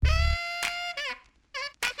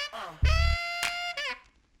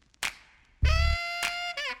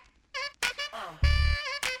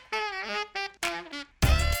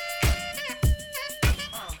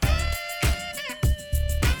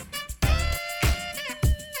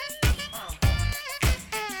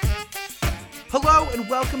Hello and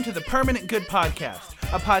welcome to the Permanent Good Podcast,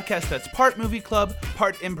 a podcast that's part movie club,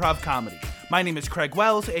 part improv comedy. My name is Craig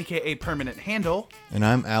Wells, aka Permanent Handle. And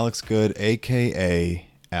I'm Alex Good, aka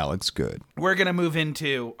Alex Good. We're going to move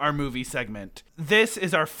into our movie segment. This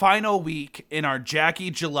is our final week in our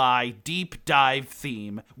Jackie July deep dive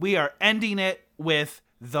theme. We are ending it with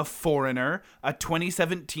The Foreigner, a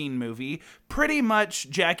 2017 movie, pretty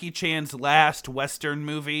much Jackie Chan's last Western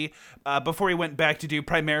movie before he went back to do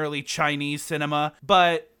primarily Chinese cinema.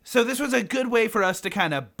 So this was a good way for us to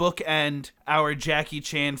kind of bookend our Jackie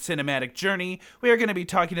Chan cinematic journey. We are going to be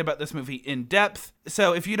talking about this movie in depth.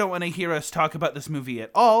 So if you don't want to hear us talk about this movie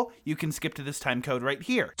at all, you can skip to this time code right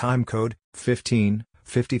here. Time code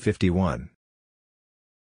 155051.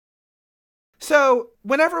 So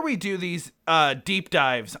whenever we do these deep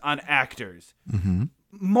dives on actors,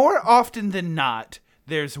 more often than not,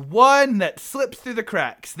 there's one that slips through the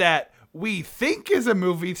cracks that we think is a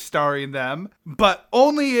movie starring them, but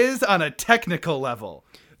only is on a technical level.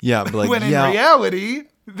 Yeah, but when in reality,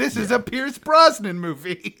 this is a Pierce Brosnan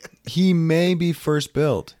movie. He may be first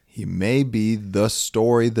built. He may be the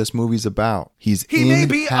story this movie's about. He may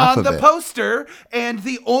be on the poster and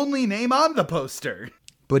the only name on the poster.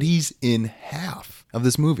 But he's in half of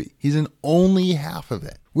this movie. He's in only half of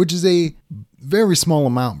it, which is a very small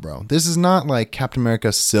amount, bro. This is not like Captain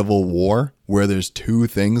America Civil War, where there's two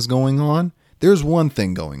things going on. There's one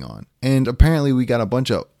thing going on. And apparently we got a bunch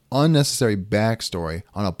of unnecessary backstory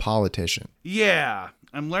on a politician. Yeah.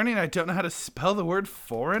 I'm learning I don't know how to spell the word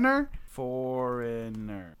foreigner.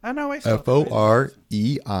 Foreigner. I know I spelled Foreigner.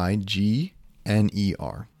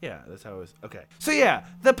 Yeah, that's how it was. Okay. So yeah,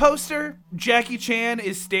 the poster, Jackie Chan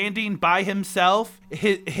is standing by himself.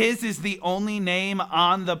 His is the only name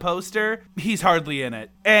on the poster. He's hardly in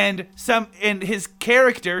it. And his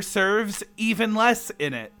character serves even less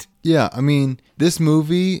in it. Yeah, I mean, this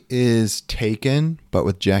movie is Taken, but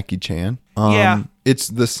with Jackie Chan. Yeah. It's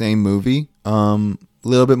the same movie. A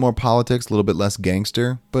little bit more politics, a little bit less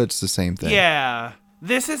gangster, but it's the same thing. Yeah.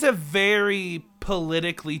 This is a very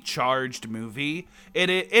politically charged movie. It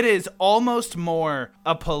is almost more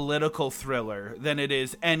a political thriller than it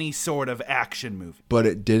is any sort of action movie. But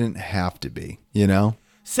it didn't have to be, you know?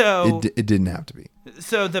 So it didn't have to be.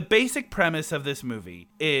 So the basic premise of this movie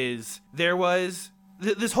is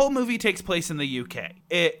this whole movie takes place in the UK,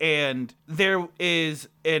 and there is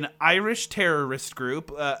an Irish terrorist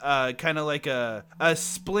group, kind of like a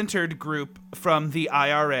splintered group from the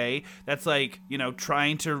IRA that's like,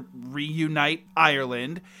 trying to reunite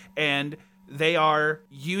Ireland, and they are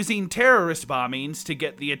using terrorist bombings to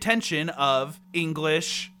get the attention of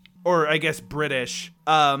English, or I guess British,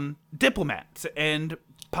 diplomats and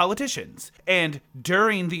politicians. And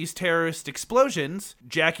during these terrorist explosions,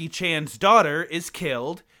 Jackie Chan's daughter is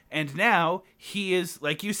killed, and now he is,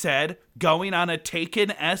 like you said, going on a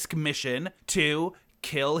Taken-esque mission to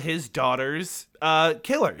kill his daughter's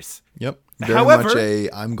killers. Yep. Very much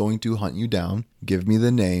I'm going to hunt you down. Give me the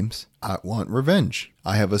names. I want revenge.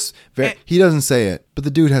 I have he doesn't say it, but the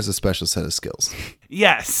dude has a special set of skills.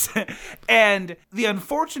 Yes. And the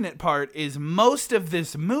unfortunate part is most of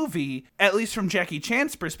this movie, at least from Jackie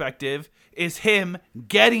Chan's perspective, is him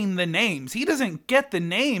getting the names. He doesn't get the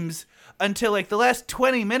names until like the last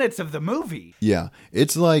 20 minutes of the movie. Yeah.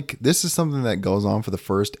 It's like, this is something that goes on for the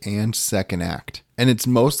first and second act. And it's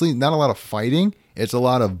mostly not a lot of fighting. It's a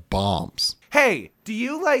lot of bombs. Hey, do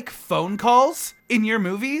you like phone calls in your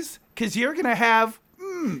movies? Because you're going to have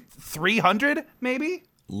 300 maybe?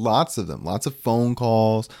 Lots of them. Lots of phone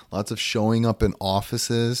calls. Lots of showing up in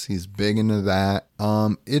offices. He's big into that.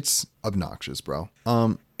 It's obnoxious, bro.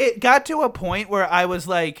 It got to a point where I was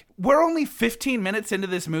like, we're only 15 minutes into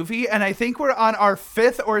this movie, and I think we're on our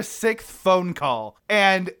 5th or 6th phone call.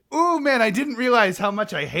 And, ooh, man, I didn't realize how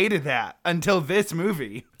much I hated that until this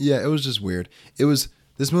movie. Yeah, it was just weird.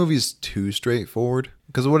 This movie is too straightforward.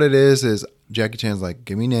 Because what it is Jackie Chan's like,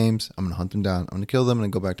 give me names. I'm going to hunt them down. I'm going to kill them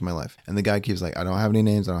and go back to my life. And the guy keeps like, I don't have any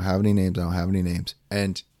names. I don't have any names. I don't have any names.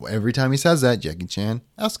 And every time he says that, Jackie Chan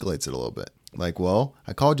escalates it a little bit. Like, well,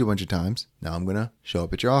 I called you a bunch of times. Now I'm going to show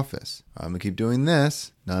up at your office. I'm going to keep doing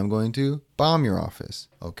this. Now I'm going to bomb your office.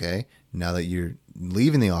 Okay. Now that you're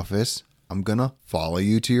leaving the office, I'm going to follow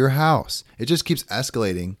you to your house. It just keeps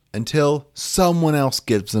escalating until someone else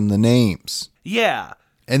gives them the names. Yeah.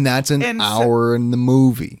 And that's an hour in the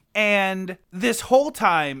movie. And this whole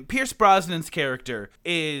time, Pierce Brosnan's character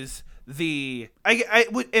is the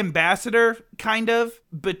ambassador, kind of,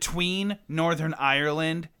 between Northern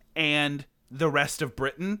Ireland and the rest of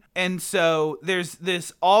Britain. And so there's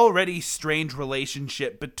this already strained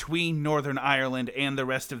relationship between Northern Ireland and the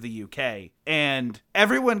rest of the UK. And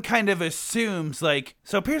everyone kind of assumes, like,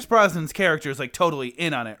 so Pierce Brosnan's character is like totally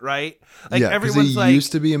in on it, right? Like, yeah, everyone's he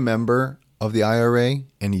used to be a member of the IRA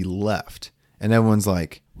and he left. And everyone's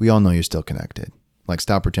like, we all know you're still connected. Like,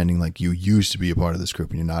 stop pretending like you used to be a part of this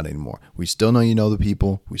group and you're not anymore. We still know you know the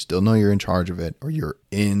people. We still know you're in charge of it or you're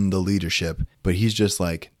in the leadership. But he's just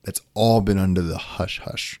like, it's all been under the hush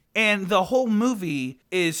hush. And the whole movie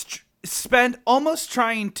is spent almost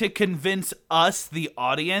trying to convince us, the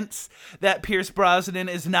audience, that Pierce Brosnan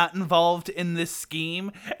is not involved in this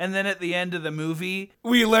scheme. And then at the end of the movie,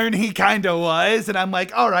 we learn he kind of was. And I'm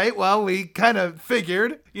like, all right, well, we kind of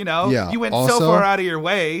figured, you know, you went so far out of your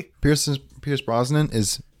way. Pierce Brosnan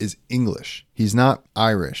is English. He's not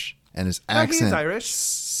Irish. And his accent he's Irish.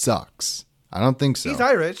 Sucks. I don't think so. He's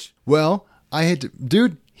Irish. Well, I hate to...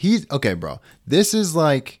 Dude, he's... Okay, bro. This is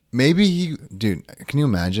like... Maybe he... Dude, can you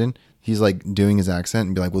imagine? He's like doing his accent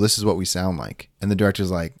and be like, well, this is what we sound like. And the director's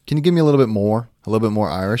like, can you give me a little bit more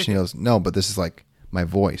Irish? And he goes, no, but this is like my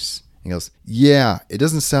voice. And he goes, yeah, it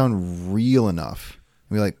doesn't sound real enough.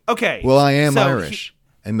 And we're like, okay, well, I am Irish.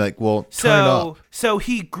 And be like, well, turn it up. So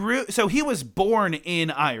he was born in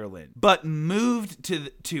Ireland, but moved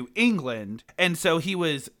to England. And so he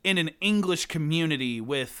was in an English community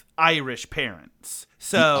with Irish parents.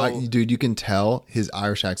 So dude, you can tell his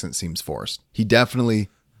Irish accent seems forced. He definitely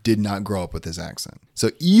did not grow up with his accent. So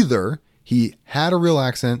either he had a real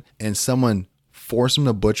accent and someone forced him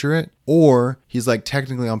to butcher it, or he's like,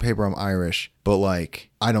 technically on paper I'm Irish, but like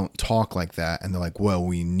I don't talk like that. And they're like, well,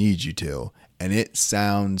 we need you to. And it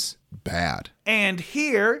sounds bad. And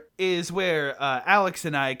here is where Alex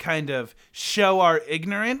and I kind of show our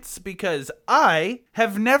ignorance, because I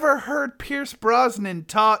have never heard Pierce Brosnan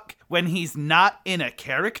talk when he's not in a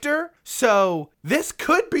character. So this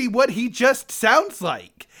could be what he just sounds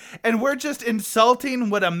like. And we're just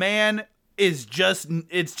insulting what a man is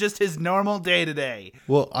it's just his normal day to day.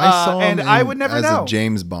 Well, I saw him I would never as know. a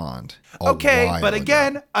James Bond. Okay, but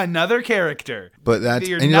again, another character. But that's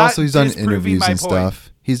and also he's done interviews and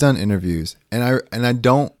stuff. He's done interviews, and I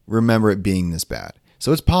don't remember it being this bad.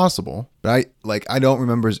 So it's possible, but I don't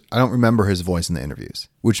remember his voice in the interviews,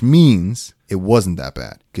 which means it wasn't that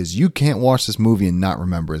bad, because you can't watch this movie and not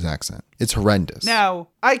remember his accent. It's horrendous. Now,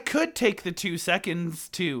 I could take the 2 seconds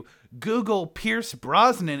to Google Pierce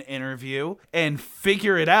Brosnan interview and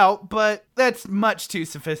figure it out, but that's much too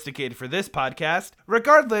sophisticated for this podcast.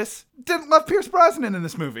 Regardless, didn't love Pierce Brosnan in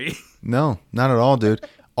this movie. No, not at all, dude.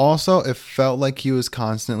 Also, it felt like he was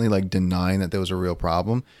constantly like denying that there was a real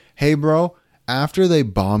problem. Hey, bro, after they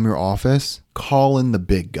bomb your office, call in the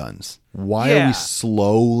big guns. Why are we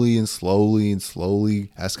slowly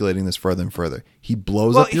escalating this further and further? He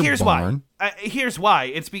blows up your barn. Here's why.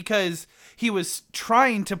 It's because he was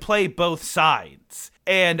trying to play both sides.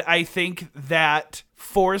 And I think that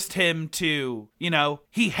forced him to,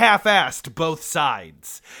 he half-assed both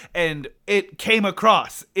sides. And it came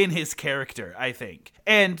across in his character, I think.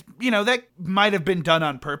 And, that might have been done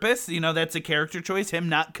on purpose. That's a character choice, him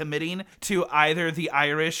not committing to either the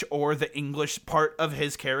Irish or the English part of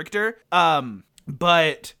his character.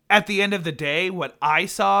 But at the end of the day, what I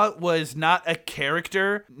saw was not a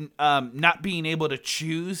character not being able to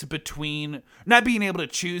choose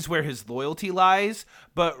where his loyalty lies,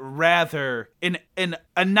 but rather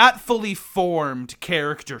a not fully formed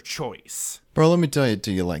character choice. Bro, let me tell it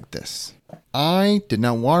to you like this. I did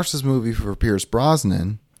not watch this movie for Pierce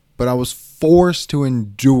Brosnan, but I was forced to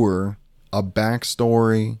endure a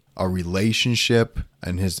backstory, a relationship,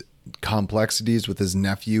 and his complexities with his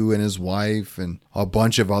nephew and his wife and a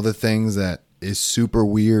bunch of other things that is super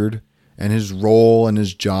weird, and his role and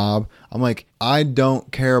his job. I'm like, I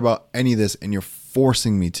don't care about any of this, and you're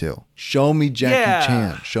forcing me to. Show me Jackie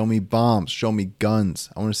Chan. Show me bombs. Show me guns.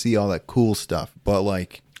 I want to see all that cool stuff. But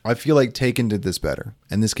like, I feel like Taken did this better,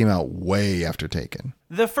 and this came out way after Taken.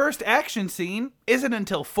 The first action scene isn't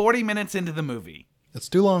until 40 minutes into the movie. It's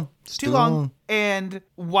too long. It's too long. And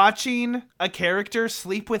watching a character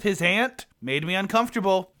sleep with his aunt made me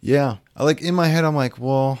uncomfortable. Yeah. In my head, I'm like,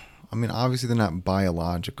 well, I mean, obviously they're not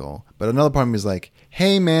biological. But another part of me is like,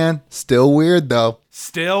 hey, man, still weird, though.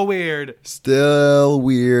 Still weird. Still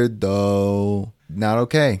weird, though. Not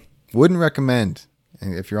okay. Wouldn't recommend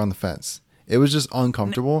if you're on the fence. It was just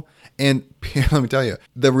uncomfortable. And let me tell you,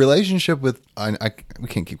 the relationship with... we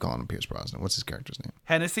can't keep calling him Pierce Brosnan. What's his character's name?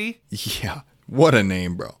 Hennessy? Yeah. What a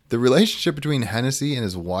name, bro. The relationship between Hennessy and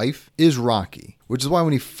his wife is rocky, which is why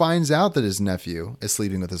when he finds out that his nephew is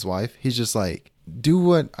sleeping with his wife, he's just like, do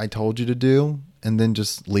what I told you to do and then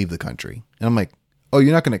just leave the country. And I'm like, oh,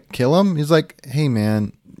 you're not going to kill him? He's like, hey,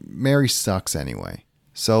 man, Mary sucks anyway.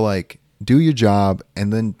 So, like, do your job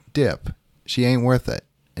and then dip. She ain't worth it.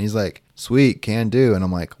 And he's like, sweet, can do. And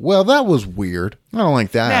I'm like, well, that was weird. I don't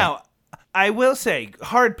like that. Now, I will say,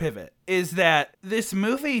 hard pivot, is that this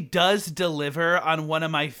movie does deliver on one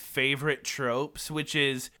of my favorite tropes, which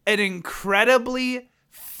is an incredibly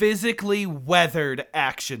physically weathered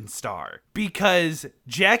action star. Because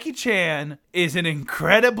Jackie Chan is an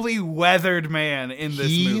incredibly weathered man in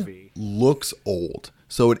this movie. He looks old.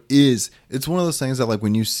 So it's one of those things that, like,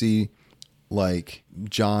 when you see, like,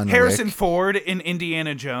 John Harrison Wick, Ford in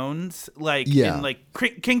Indiana Jones, like, Yeah. in, like,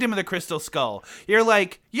 Kingdom of the Crystal Skull, you're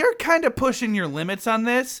like, you're kind of pushing your limits on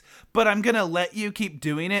this, but I'm going to let you keep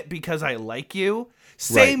doing it because I like you.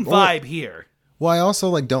 Same Right. vibe here. well, I also,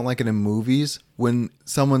 like, don't like it in movies when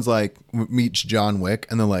someone's like meets John Wick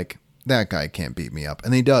and they're like, that guy can't beat me up.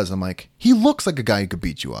 And he does. I'm like, he looks like a guy who could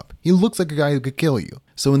beat you up. He looks like a guy who could kill you.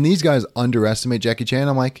 So when these guys underestimate Jackie Chan,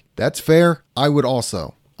 I'm like, that's fair. I would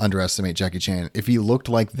also underestimate Jackie Chan if he looked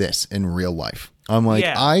like this in real life. I'm like,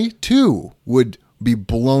 Yeah. I too would be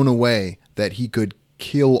blown away that he could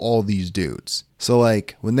kill all these dudes. So,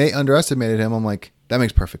 like, when they underestimated him, I'm like, that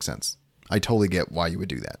makes perfect sense. I totally get why you would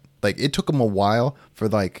do that. Like, it took him a while for,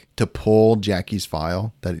 like, to pull Jackie's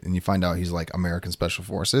file, and you find out he's, like, American Special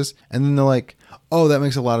Forces. And then they're like, oh, that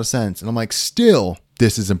makes a lot of sense. And I'm like, still,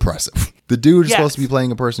 this is impressive. The dude is Yes. supposed to be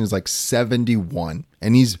playing a person who's, like, 71,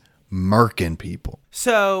 and he's murking people.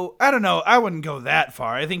 So, I don't know. I wouldn't go that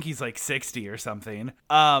far. I think he's like 60 or something.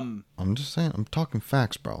 I'm just saying, I'm talking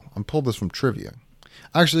facts, bro. I'm pulled this from trivia.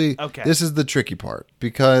 Actually, Okay. This is the tricky part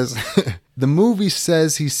because the movie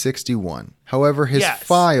says he's 61. However, his Yes.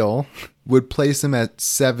 file would place him at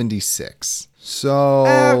 76. So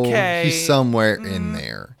Okay. he's somewhere in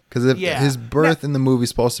there. Because if Yeah. his birth in the movie is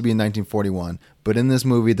supposed to be in 1941, but in this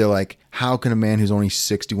movie, they're like, how can a man who's only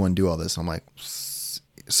 61 do all this? I'm like,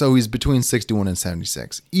 so he's between 61 and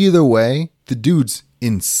 76. Either way, the dude's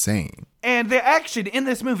insane. And the action in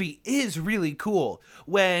this movie is really cool.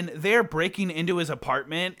 When they're breaking into his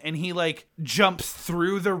apartment and he, like, jumps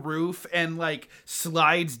through the roof and, like,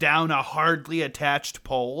 slides down a hardly attached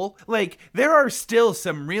pole. Like, there are still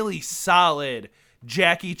some really solid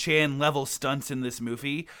Jackie Chan level stunts in this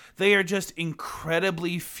movie. They are just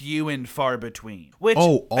incredibly few and far between. Which,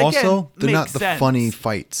 Oh, also, again, they're not makes the sense. funny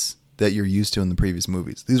fights that you're used to in the previous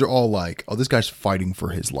movies. These are all like, oh, this guy's fighting for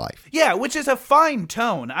his life. Yeah, which is a fine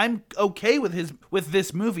tone. I'm okay with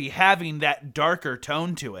this movie having that darker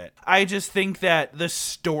tone to it. I just think that the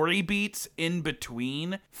story beats in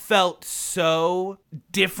between felt so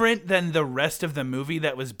different than the rest of the movie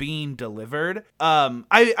that was being delivered.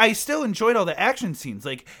 I still enjoyed all the action scenes.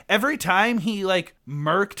 Like, every time he, like,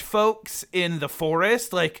 murked folks in the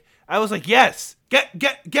forest, like, I was like, yes, get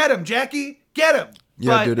him, Jackie, get him. Yeah,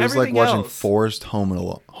 But dude, it was like everything watching else- Forrest Home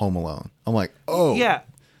Alone. I'm like, oh, Yeah.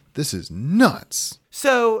 this is nuts.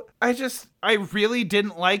 So I really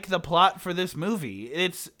didn't like the plot for this movie.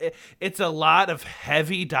 It's a lot of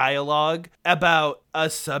heavy dialogue about a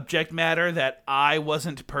subject matter that I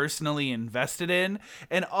wasn't personally invested in,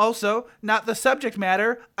 and also not the subject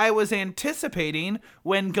matter I was anticipating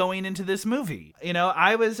when going into this movie. You know,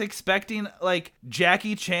 I was expecting, like,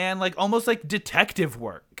 Jackie Chan, like, almost like detective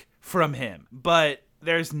work from him, but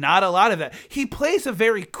there's not a lot of that. He plays a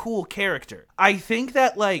very cool character. I think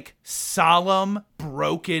that, like, solemn,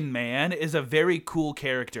 broken man is a very cool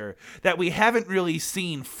character that we haven't really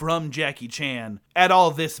seen from Jackie Chan at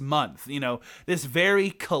all this month. You know, this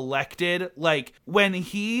very collected, like, when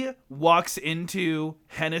he walks into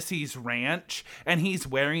Hennessy's ranch and he's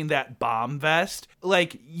wearing that bomb vest,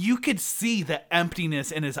 like, you could see the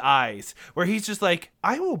emptiness in his eyes where he's just like,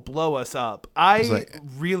 I will blow us up. I like-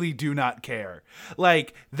 really do not care.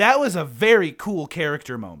 Like, that was a very cool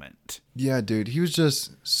character moment. Yeah, dude, he was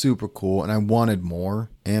just super cool, and I wanted more.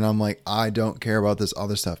 And I'm like, I don't care about this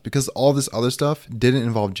other stuff because all this other stuff didn't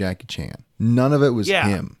involve Jackie Chan. None of it was Yeah.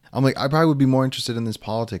 him. I'm like, I probably would be more interested in this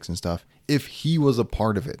politics and stuff if he was a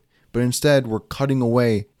part of it. But instead, we're cutting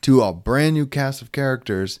away to a brand new cast of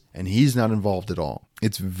characters, and he's not involved at all.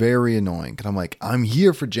 It's very annoying. And I'm like, I'm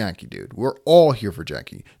here for Jackie, dude. We're all here for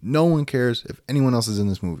Jackie. No one cares if anyone else is in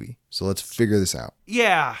this movie. So let's figure this out.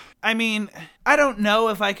 Yeah, I mean, I don't know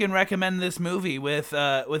if I can recommend this movie with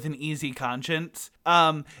an easy conscience.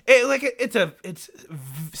 It's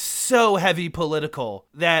so heavy political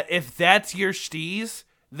that if that's your steez,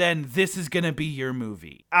 then this is going to be your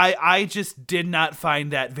movie. I just did not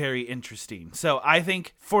find that very interesting. So I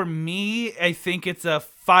think for me, I think it's a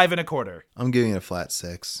 5.25. I'm giving it a flat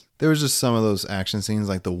 6. There was just some of those action scenes,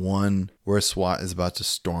 like the one where SWAT is about to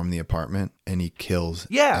storm the apartment and he kills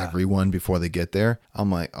everyone before they get there.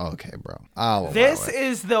 I'm like, okay, bro. This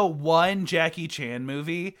is the one Jackie Chan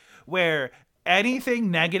movie where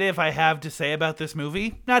anything negative I have to say about this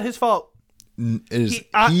movie, not his fault.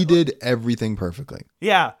 He did everything perfectly.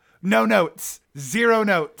 Yeah. No notes. 0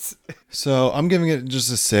 notes. So I'm giving it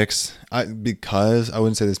just a 6 because I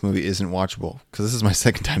wouldn't say this movie isn't watchable because this is my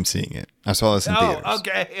second time seeing it. I saw this in theaters.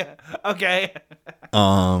 Okay.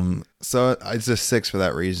 So it's a 6 for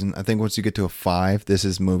that reason. I think once you get to a 5,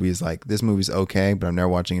 this movie's okay, but I'm never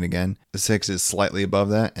watching it again. The 6 is slightly above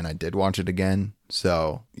that, and I did watch it again.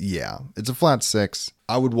 So yeah, it's a flat 6.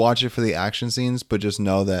 I would watch it for the action scenes, but just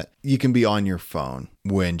know that you can be on your phone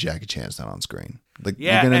when Jackie Chan's not on screen. Like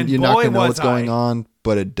you're not gonna know what's going on,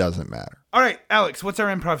 but it doesn't matter. All right, Alex, what's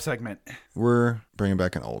our improv segment? We're bringing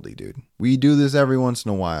back an oldie, dude. We do this every once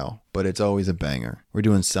in a while, but it's always a banger. We're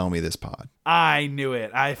doing Sell Me This Pod. I knew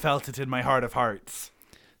it. I felt it in my heart of hearts.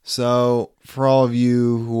 So for all of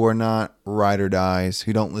you who are not ride or dies,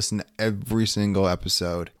 who don't listen to every single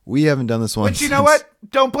episode, we haven't done this one. But you know what?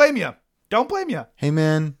 Don't blame you. Don't blame you. Hey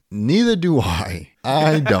man, neither do I.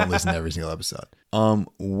 I don't listen to every single episode.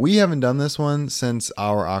 We haven't done this one since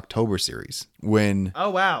our October series when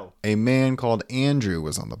a man called Andrew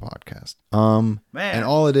was on the podcast. Man, and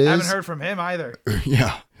all it is, I haven't heard from him either.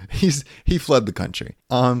 Yeah, he fled the country.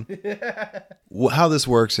 How this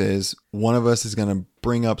works is one of us is gonna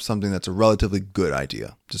bring up something that's a relatively good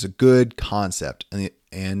idea, just a good concept,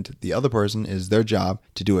 and the other person is their job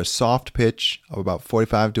to do a soft pitch of about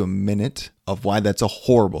 45 to a minute of why that's a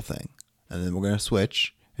horrible thing, and then we're gonna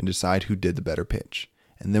switch and decide who did the better pitch.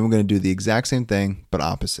 And then we're going to do the exact same thing, but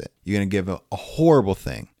opposite. You're going to give a horrible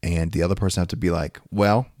thing, and the other person have to be like,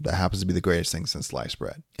 well, that happens to be the greatest thing since sliced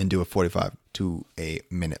bread, and do a 45 to a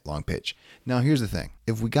minute long pitch. Now, here's the thing.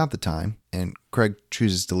 If we got the time, and Craig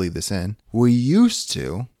chooses to leave this in, we used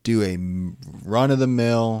to do a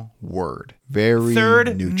run-of-the-mill word. Very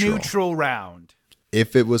Third neutral round.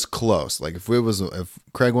 If it was close, like if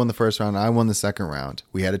Craig won the first round, I won the second round,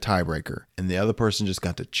 we had a tiebreaker, and the other person just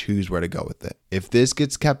got to choose where to go with it. If this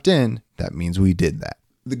gets kept in, that means we did that.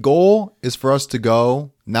 The goal is for us to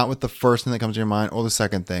go not with the first thing that comes to your mind or the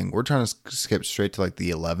second thing. We're trying to skip straight to like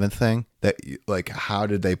the 11th thing. That like, how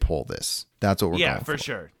did they pull this? That's what we're going for. Yeah, for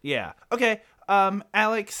sure. Yeah. Okay.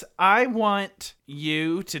 Alex, I want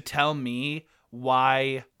you to tell me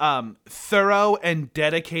why thorough and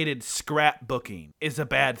dedicated scrapbooking is a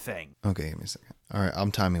bad thing. Okay, give me a second. All right, I'm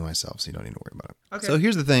timing myself, so you don't need to worry about it. Okay. So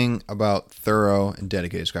here's the thing about thorough and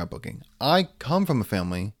dedicated scrapbooking. I come from a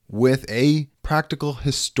family with a practical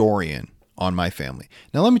historian on my family.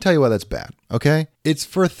 Now, let me tell you why that's bad, okay? It's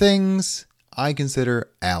for things I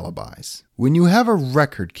consider alibis. When you have a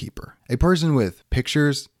record keeper, a person with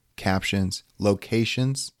pictures, captions,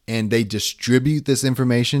 locations, and they distribute this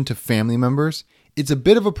information to family members, it's a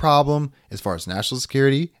bit of a problem as far as national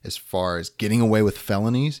security, as far as getting away with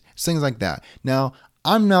felonies, things like that. Now,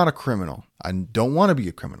 I'm not a criminal. I don't want to be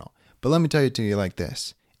a criminal. But let me tell it to you like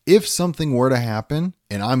this. If something were to happen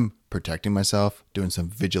and I'm protecting myself, doing some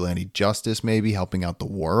vigilante justice, maybe helping out the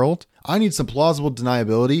world, I need some plausible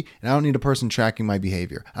deniability, and I don't need a person tracking my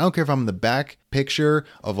behavior. I don't care if I'm in the back picture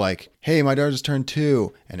of like, hey, my daughter just turned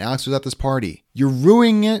 2 and Alex was at this party. You're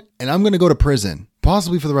ruining it, and I'm going to go to prison,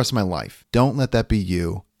 possibly for the rest of my life. Don't let that be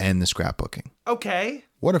you and the scrapbooking. Okay.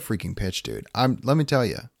 What a freaking pitch, dude. Let me tell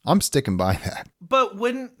you, I'm sticking by that. But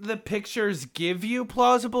wouldn't the pictures give you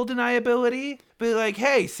plausible deniability? Be like,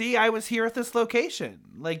 hey, see, I was here at this location.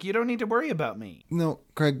 Like, you don't need to worry about me. No,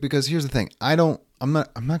 Craig, because here's the thing. I'm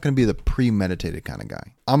not going to be the premeditated kind of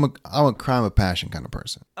guy. I'm a crime of passion kind of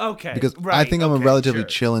person. Okay. Because I think I'm a relatively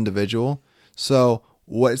chill individual. So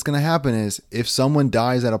what's going to happen is if someone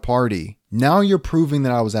dies at a party, now you're proving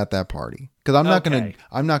that I was at that party. Because I'm not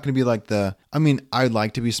gonna be like I'd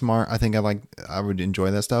like to be smart. I think I would enjoy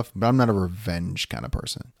that stuff, but I'm not a revenge kind of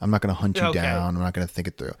person. I'm not gonna hunt you down. I'm not gonna think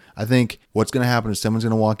it through. I think what's gonna happen is someone's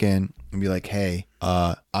gonna walk in and be like, hey,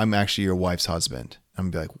 I'm actually your wife's husband. I'm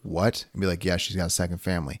gonna be like, what? And be like, yeah, she's got a second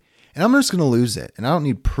family. And I'm just gonna lose it. And I don't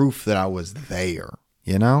need proof that I was there,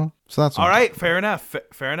 you know? So that's all right, fair enough.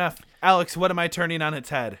 Fair enough. Alex, what am I turning on its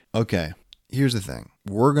head? Okay. Here's the thing.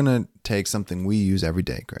 We're gonna take something we use every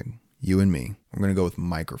day, Greg. You and me, we're going to go with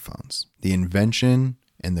microphones. The invention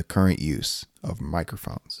in the current use of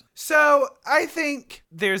microphones? So I think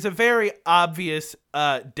there's a very obvious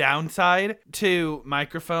downside to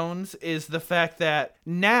microphones is the fact that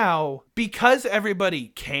now, because everybody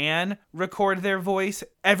can record their voice,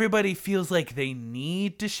 everybody feels like they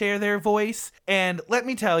need to share their voice. And let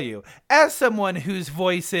me tell you, as someone whose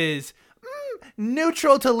voice is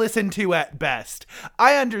neutral to listen to at best,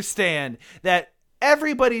 I understand that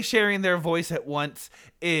everybody sharing their voice at once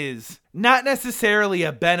is not necessarily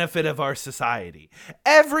a benefit of our society.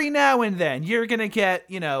 Every now and then, you're going to get,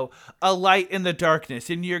 a light in the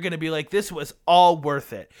darkness, and you're going to be like, this was all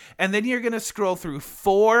worth it. And then you're going to scroll through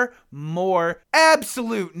 4 more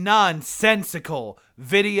absolute nonsensical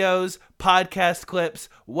videos, podcast clips,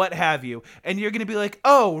 what have you. And you're going to be like,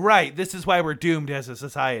 oh, right, this is why we're doomed as a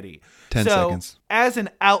society. 10 seconds. As an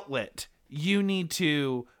outlet, you need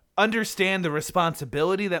to understand the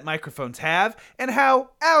responsibility that microphones have and how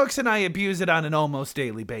Alex and I abuse it on an almost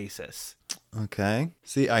daily basis. Okay.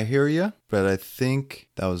 See, I hear you, but I think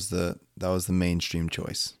that was the mainstream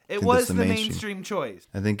choice. It was the mainstream choice.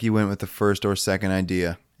 I think you went with the first or second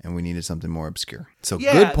idea, and we needed something more obscure. So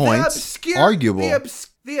yeah, good points. Arguable.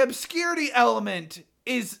 The obscurity element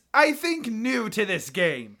is, I think, new to this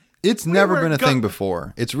game. It's never been a thing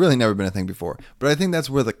before. It's really never been a thing before. But I think that's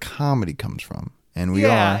where the comedy comes from. And we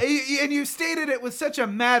are. And you stated it with such a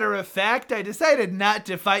matter of fact, I decided not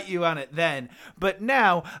to fight you on it then. But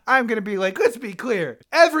now, I'm going to be like, let's be clear.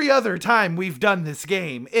 Every other time we've done this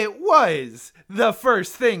game, it was the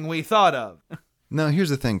first thing we thought of. No, here's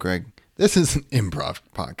the thing, Greg. This is an improv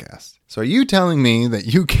podcast. So are you telling me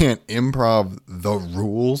that you can't improv the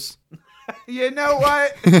rules? You know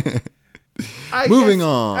what? Moving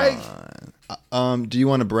on. Do you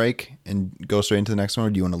want to break and go straight into the next one, or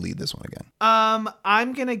do you want to lead this one again?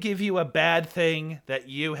 I'm going to give you a bad thing that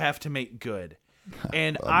you have to make good.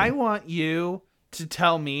 And I want you to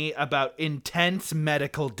tell me about intense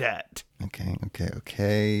medical debt. Okay.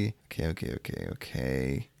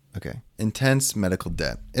 Intense medical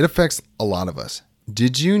debt. It affects a lot of us.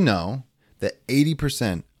 Did you know that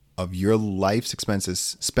 80% of your life's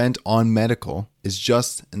expenses spent on medical is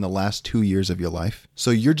just in the last 2 years of your life?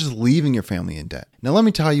 So you're just leaving your family in debt. Now, let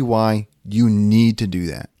me tell you why you need to do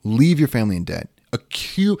that. Leave your family in debt.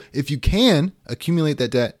 If you can, accumulate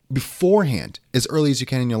that debt beforehand as early as you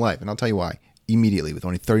can in your life. And I'll tell you why. Immediately, with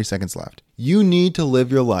only 30 seconds left. You need to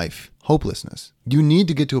live your life hopelessness. You need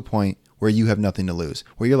to get to a point where you have nothing to lose,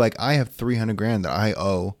 where you're like, I have 300 grand that I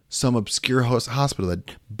owe some obscure hospital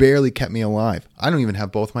that barely kept me alive. I don't even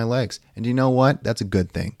have both my legs. And you know what? That's a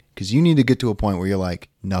good thing, because you need to get to a point where you're like,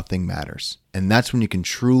 nothing matters. And that's when you can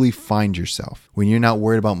truly find yourself, when you're not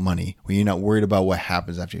worried about money, when you're not worried about what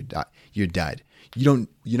happens after you're dead. You're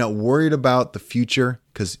not worried about the future,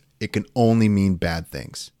 because it can only mean bad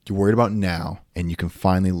things. You're worried about now, and you can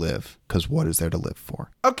finally live, because what is there to live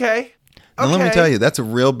for? Okay. Now, let me tell you, that's a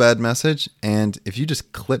real bad message. And if you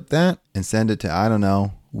just clip that and send it to, I don't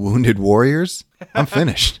know, Wounded Warriors, I'm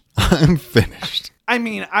finished. I'm finished. I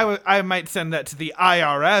mean, I might send that to the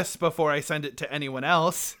IRS before I send it to anyone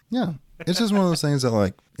else. Yeah. It's just one of those things that,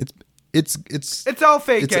 like, it's all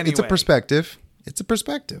fake anyway. It's a perspective. It's a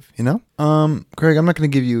perspective, you know? Craig, I'm not going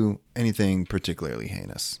to give you anything particularly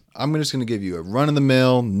heinous. I'm just going to give you a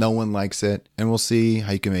run-of-the-mill, no one likes it, and we'll see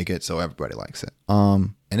how you can make it so everybody likes it.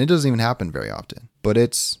 And it doesn't even happen very often, but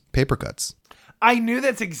it's paper cuts. I knew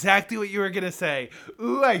that's exactly what you were going to say.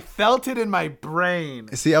 Ooh, I felt it in my brain.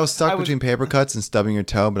 See, I was stuck between paper cuts and stubbing your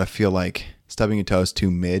toe, but I feel like stubbing your toe is too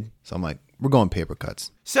mid, so I'm like, we're going paper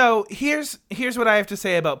cuts. So here's what I have to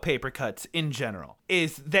say about paper cuts in general,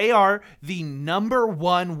 is they are the number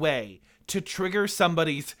one way to trigger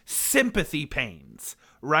somebody's sympathy pains,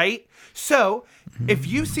 right? So if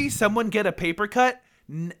you see someone get a paper cut,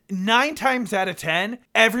 9 times out of 10,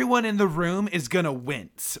 everyone in the room is going to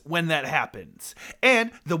wince when that happens.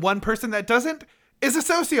 And the one person that doesn't is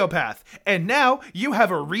a sociopath. And now you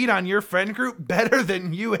have a read on your friend group better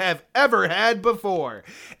than you have ever had before.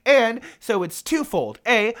 And so it's twofold.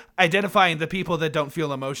 A, identifying the people that don't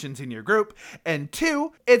feel emotions in your group. And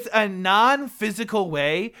 2, it's a non-physical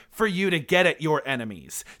way for you to get at your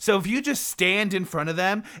enemies. So if you just stand in front of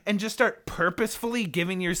them and just start purposefully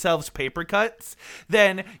giving yourselves paper cuts,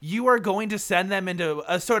 then you are going to send them into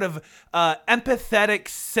a sort of empathetic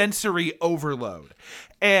sensory overload.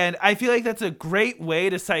 And I feel like that's a great way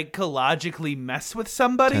to psychologically mess with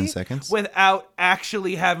somebody 10 seconds. Without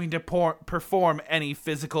actually having to perform any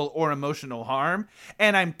physical or emotional harm.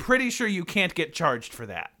 And I'm pretty sure you can't get charged for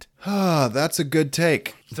that. That's a good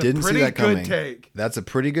take. Didn't see that coming. That's a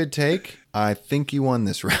pretty good take. I think you won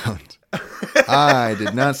this round. I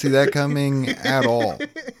did not see that coming at all.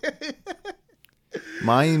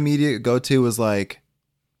 My immediate go-to was like,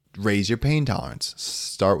 raise your pain tolerance.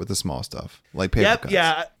 Start with the small stuff, like paper cuts.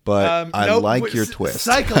 Yeah. But I like your twist.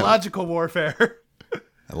 Psychological warfare.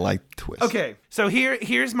 I like the twist. Okay, so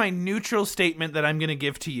here's my neutral statement that I'm going to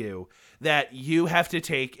give to you that you have to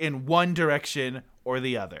take in one direction or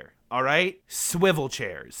the other. All right? Swivel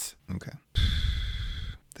chairs. Okay.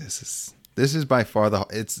 This is by far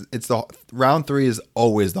it's the round 3 is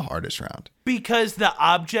always the hardest round. Because the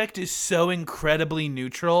object is so incredibly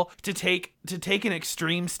neutral, to take an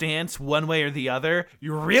extreme stance one way or the other,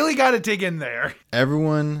 you really got to dig in there.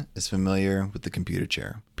 Everyone is familiar with the computer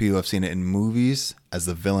chair. People have seen it in movies as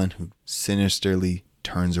the villain who sinisterly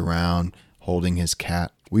turns around holding his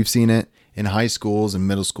cat. We've seen it in high schools and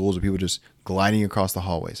middle schools where people just gliding across the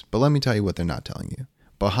hallways. But let me tell you what they're not telling you.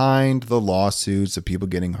 Behind the lawsuits of people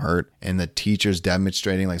getting hurt and the teachers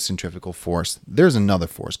demonstrating like centrifugal force, there's another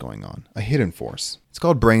force going on, a hidden force. It's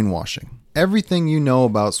called brainwashing. Everything you know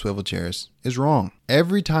about swivel chairs is wrong.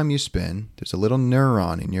 Every time you spin, there's a little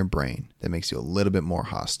neuron in your brain that makes you a little bit more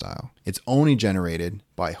hostile. It's only generated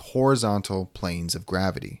by horizontal planes of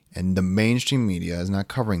gravity, and the mainstream media is not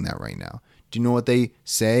covering that right now. Do you know what they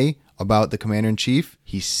say about the commander-in-chief?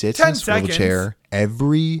 He sits in a swivel chair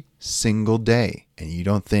every single day. And you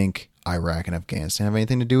don't think Iraq and Afghanistan have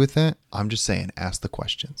anything to do with it? I'm just saying, ask the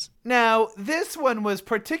questions. Now, this one was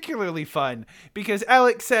particularly fun because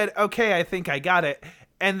Alex said, okay, I think I got it.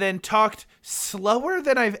 And then talked slower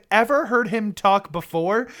than I've ever heard him talk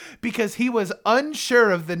before because he was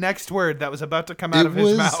unsure of the next word that was about to come out of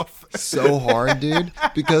his mouth. So hard, dude,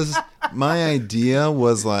 because my idea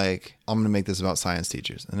was like, I'm going to make this about science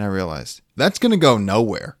teachers. And I realized that's going to go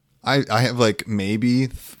nowhere. I have like maybe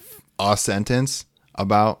a sentence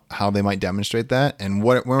about how they might demonstrate that and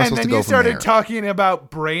where we're supposed to go from there. And then you started talking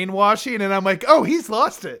about brainwashing, and I'm like, oh, he's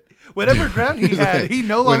lost it. Whatever ground he had, he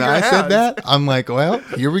no longer has. When I said that, I'm like, well,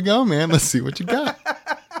 here we go, man. Let's see what you got.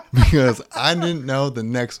 Because I didn't know the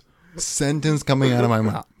next sentence coming out of my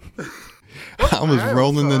mouth. I was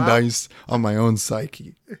rolling the dice on my own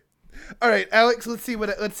psyche. All right, Alex, let's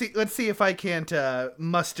see if I can't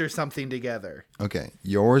muster something together. Okay,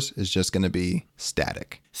 yours is just going to be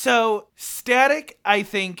static. So, static I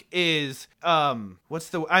think is I'm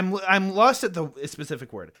lost at the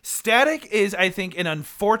specific word. Static is, I think, an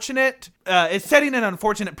unfortunate it's setting an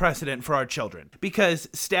unfortunate precedent for our children because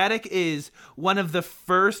static is one of the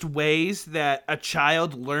first ways that a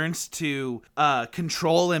child learns to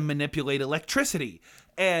control and manipulate electricity.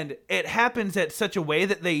 And it happens at such a way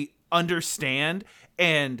that they understand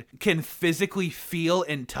and can physically feel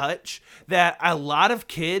and touch that a lot of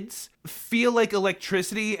kids feel like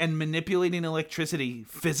electricity and manipulating electricity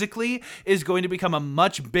physically is going to become a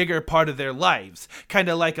much bigger part of their lives. Kind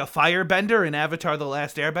of like a firebender in Avatar: The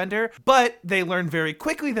Last Airbender. But they learn very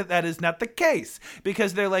quickly that that is not the case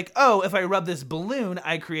because they're like, oh, if I rub this balloon,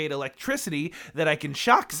 I create electricity that I can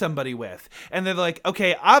shock somebody with. And they're like,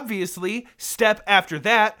 okay, obviously, step after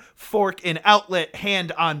that, fork in outlet,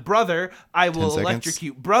 hand on brother, I will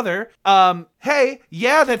electrocute brother. Hey,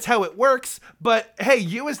 yeah, that's how it works, but hey,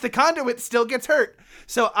 you as the conduit still gets hurt.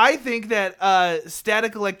 So I think that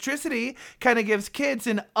static electricity kind of gives kids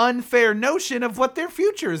an unfair notion of what their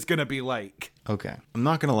future is going to be like. Okay, I'm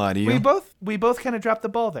not going to lie to you. We both kind of dropped the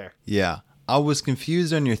ball there. Yeah, I was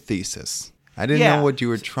confused on your thesis. I didn't know what you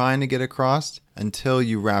were trying to get across until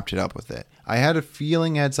you wrapped it up with it. I had a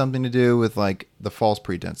feeling it had something to do with like the false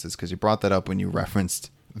pretenses because you brought that up when you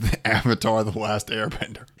referenced the Avatar: The Last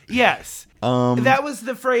Airbender. Yes. That was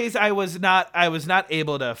the phrase I was not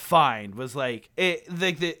able to find. Was like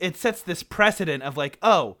it sets this precedent of like,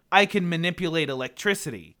 oh, I can manipulate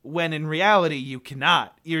electricity when in reality you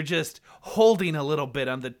cannot. You're just holding a little bit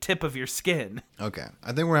on the tip of your skin. Okay, I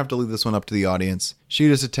think we're gonna have to leave this one up to the audience.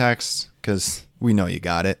 Shoot us a text because we know you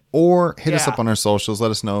got it, or hit us up on our socials.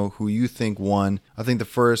 Let us know who you think won. I think the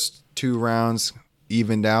first 2 rounds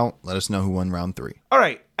evened out. Let us know who won round 3. All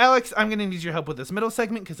right, Alex, I'm going to need your help with this middle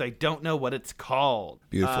segment because I don't know what it's called.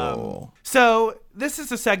 Beautiful. So this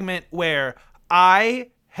is a segment where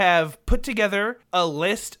I have put together a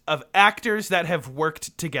list of actors that have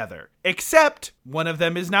worked together, except one of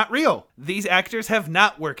them is not real. These actors have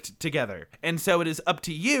not worked together. And so it is up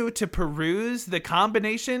to you to peruse the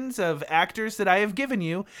combinations of actors that I have given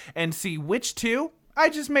you and see which 2 I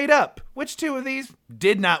just made up. Which 2 of these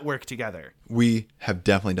did not work together? We have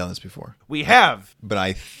definitely done this before. We have. But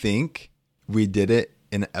I think we did it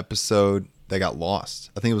in an episode that got lost.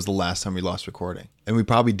 I think it was the last time we lost recording. And we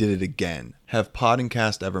probably did it again. Have Pod and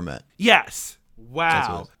Cast ever met? Yes.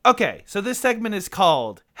 Wow. Okay, so this segment is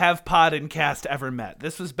called "Have Pod and Cast Ever Met?"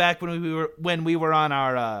 This was back when we were on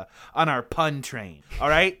our pun train. All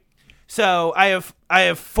right. So I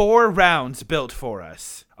have 4 rounds built for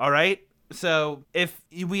us. All right. So if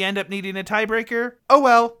we end up needing a tiebreaker, oh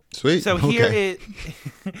well. Sweet. So Okay.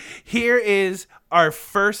 here is our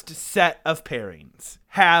first set of pairings.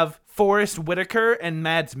 Have Forrest Whitaker and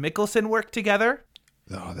Mads Mikkelsen work together.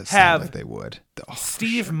 Oh, that Have sounds like they would. Oh,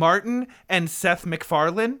 Steve Martin and Seth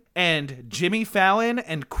MacFarlane, and Jimmy Fallon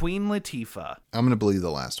and Queen Latifah. I'm gonna believe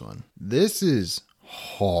the last one. This is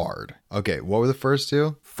hard. Okay, what were the first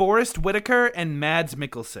two? Forrest Whitaker and Mads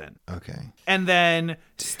Mikkelsen. Okay. And then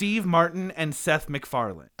Steve Martin and Seth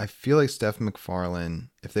MacFarlane. I feel like Steph MacFarlane,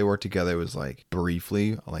 if they worked together, it was like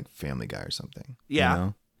briefly like Family Guy or something. Yeah. You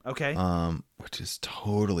know? Okay. Which is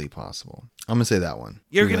totally possible. I'm gonna say that one.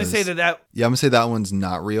 You're going to because- say that Yeah, I'm gonna say that one's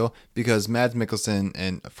not real because Mads Mikkelsen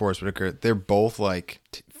and Forrest Whitaker, they're both like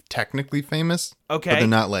technically famous, Okay. but they're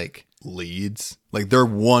not like leads. Like they're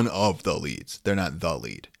one of the leads. They're not the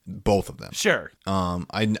lead. Both of them. Sure.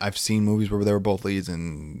 I've seen movies where they were both leads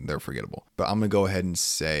and they're forgettable. But I'm gonna go ahead and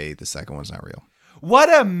say the second one's not real. What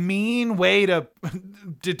a mean way to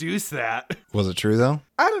deduce that. Was it true though?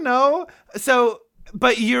 I don't know. So,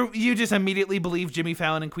 but you just immediately believe Jimmy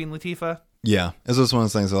Fallon and Queen Latifah? Yeah, it's just one of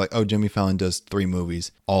those things. They're like, oh, Jimmy Fallon does 3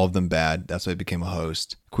 movies, all of them bad. That's why he became a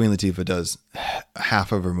host. Queen Latifah does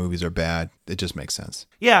half of her movies are bad. It just makes sense.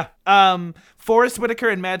 Yeah. Forrest Whitaker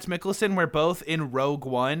and Mads Mikkelsen were both in Rogue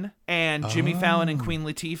One, and Jimmy Fallon and Queen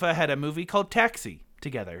Latifah had a movie called Taxi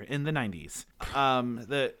together in the 90s.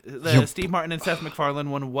 The Steve Martin and Seth MacFarlane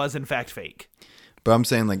one was in fact fake. But I'm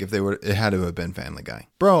saying like if they were, it had to have been Family Guy.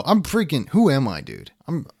 Bro, I'm freaking. Who am I, dude?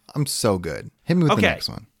 I'm so good. Hit me with the Okay. next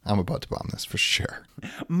one. I'm about to bomb this for sure.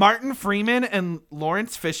 Martin Freeman and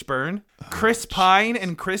Lawrence Fishburne, Chris Pine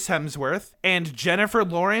and Chris Hemsworth, and Jennifer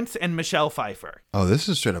Lawrence and Michelle Pfeiffer. Oh, this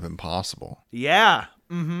is straight up impossible. Yeah.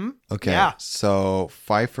 Mm-hmm. Okay. Yeah. So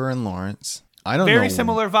Pfeiffer and Lawrence. I don't know. Very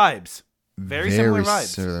similar vibes. Very similar vibes.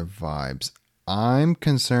 Similar vibes. I'm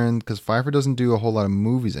concerned because Pfeiffer doesn't do a whole lot of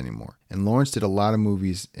movies anymore, and Lawrence did a lot of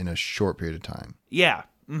movies in a short period of time. Yeah.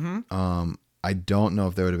 Mm-hmm. I don't know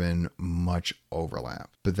if there would have been much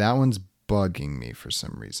overlap, but that one's bugging me for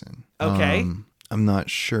some reason. Okay. I'm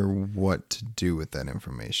not sure what to do with that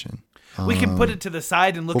information. We can put it to the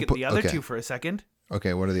side and look we'll at put- the other okay. two for a second.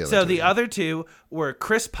 Okay, what are the other So two? the other two were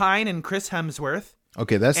Chris Pine and Chris Hemsworth.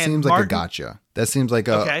 Okay, that and seems like Martin- a gotcha. That seems like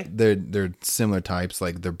Okay. they're similar types,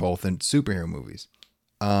 like they're both in superhero movies.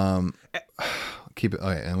 Keep it.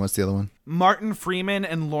 Okay, and what's the other one? Martin Freeman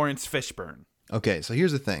and Lawrence Fishburne. Okay, so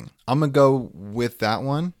here's the thing. I'm gonna go with that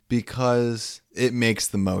one because it makes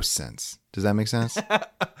the most sense. Does that make sense?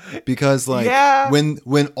 Because like Yeah.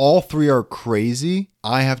 when all 3 are crazy,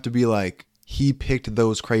 I have to be like, he picked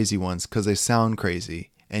those crazy ones because they sound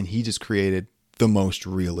crazy, and he just created the most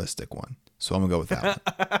realistic one. So I'm gonna go with that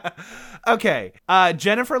one. Okay.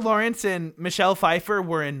 Jennifer Lawrence and Michelle Pfeiffer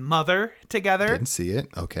were in Mother together. Didn't see it.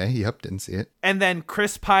 Okay, yep, didn't see it. And then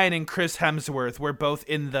Chris Pine and Chris Hemsworth were both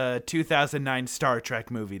in the 2009 Star Trek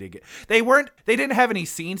movie together. They didn't have any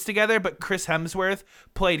scenes together, but Chris Hemsworth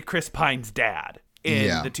played Chris Pine's dad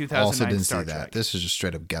in the 2009 also didn't Star see that. Trek. This is just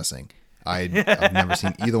straight up guessing. I've never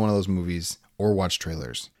seen either one of those movies or watched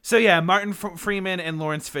trailers. So yeah, Martin Freeman and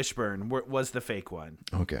Lawrence Fishburne was the fake one.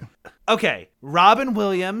 Okay. Okay, Robin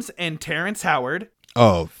Williams and Terrence Howard,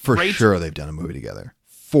 Oh, for Rachel- sure they've done a movie together.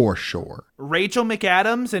 For sure. Rachel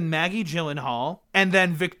McAdams and Maggie Gyllenhaal, and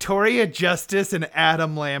then Victoria Justice and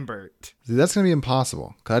Adam Lambert. See, that's going to be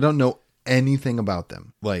impossible because I don't know anything about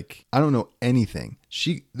them. Like, I don't know anything.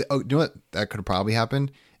 You know what? That could have probably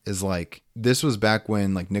happened is like, this was back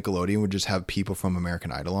when like Nickelodeon would just have people from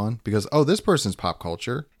American Idol on because, oh, this person's pop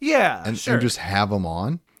culture Yeah, and sure. just have them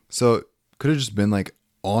on. So it could have just been like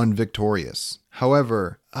on Victorious.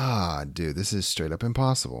 However, dude, this is straight up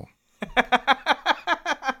impossible.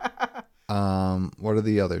 What are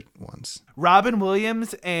the other ones? Robin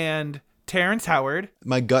Williams and Terrence Howard.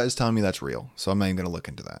 My gut is telling me that's real, so I'm not even going to look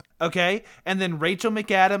into that. Okay, and then Rachel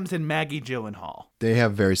McAdams and Maggie Gyllenhaal. They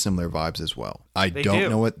have very similar vibes as well. I They don't do.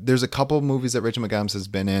 know what. There's a couple of movies that Rachel McAdams has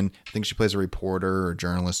been in. I think she plays a reporter or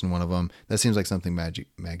journalist in one of them. That seems like something Maggie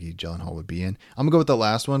Gyllenhaal would be in. I'm gonna go with the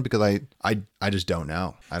last one because I just don't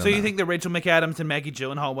know. I don't So you know. think the Rachel McAdams and Maggie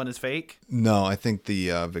Gyllenhaal one is fake? No, I think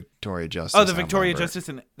the Victoria Justice. Oh, the Adam Victoria Lambert. Justice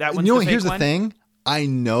and that You one's know the what? fake Here's one? the thing. I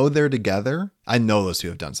know they're together. I know those two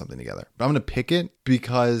have done something together. But I'm gonna pick it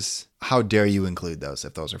because how dare you include those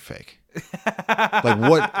if those are fake? Like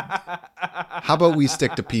what? How about we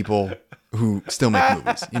stick to people who still make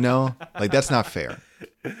movies? You know, like that's not fair.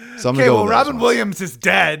 So I'm gonna Okay, go well, with those Robin ones. Williams is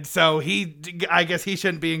dead, so I guess he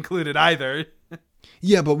shouldn't be included either.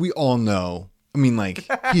 Yeah, but we all know. I mean, like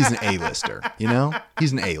he's an A-lister. You know,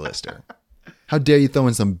 he's an A-lister. How dare you throw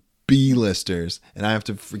in some B-listers, and I have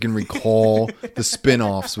to freaking recall the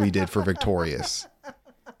spin-offs we did for Victorious.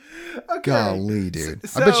 Okay. Golly, dude.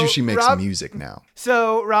 I bet you she makes music now.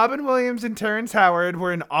 So Robin Williams and Terrence Howard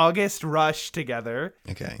were in August Rush together.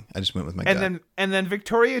 Okay, I just went with my gut. And then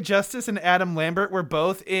Victoria Justice and Adam Lambert were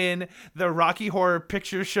both in the Rocky Horror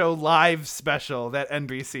Picture Show live special that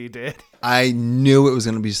NBC did. I knew it was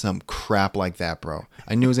going to be some crap like that, bro.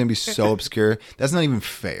 I knew it was going to be so obscure. That's not even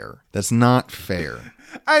fair. That's not fair.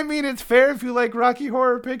 I mean, it's fair if you like Rocky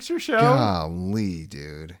Horror Picture Show. Golly,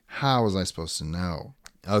 dude. How was I supposed to know?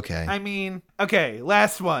 Okay. I mean, okay,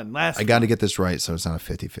 last one. I got to get this right so it's not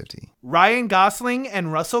a 50-50. Ryan Gosling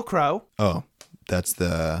and Russell Crowe. Oh, that's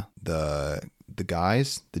the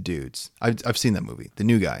guys, the dudes. I've seen that movie. The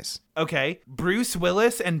new guys. Okay. Bruce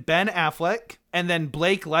Willis and Ben Affleck. And then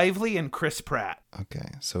Blake Lively and Chris Pratt.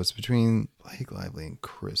 Okay, so it's between Blake Lively and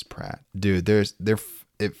Chris Pratt. Dude,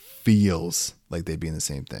 it feels like they'd be in the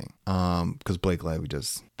same thing. Because Blake Lively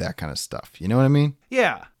does that kind of stuff. You know what I mean?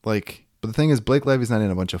 Yeah. Like, but the thing is, Blake Lively's not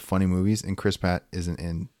in a bunch of funny movies, and Chris Pratt isn't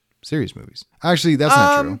in serious movies. Actually, that's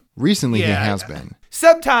not true. Recently, he has been.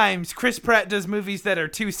 Sometimes Chris Pratt does movies that are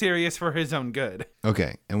too serious for his own good.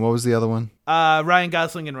 Okay, and what was the other one? Ryan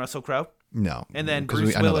Gosling and Russell Crowe. No. And then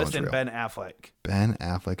Bruce Willis and Ben Affleck. Ben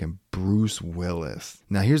Affleck and Bruce Willis.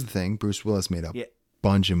 Now, here's the thing. Bruce Willis made a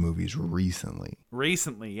bunch of movies recently.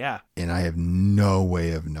 Recently, yeah. And I have no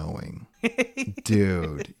way of knowing.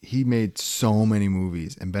 Dude, he made so many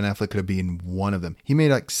movies, and Ben Affleck could be in one of them. He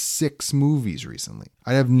made like 6 movies recently.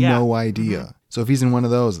 I have no idea. Mm-hmm. So if he's in one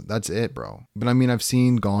of those, that's it, bro. But I mean, I've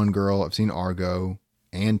seen Gone Girl. I've seen Argo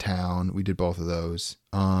and Town. We did both of those.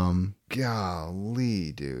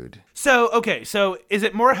 Golly, dude. So is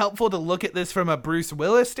it more helpful to look at this from a Bruce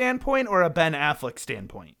Willis standpoint or a Ben Affleck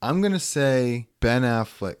standpoint? I'm going to say Ben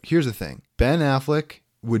Affleck. Here's the thing. Ben Affleck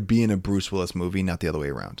would be in a Bruce Willis movie, not the other way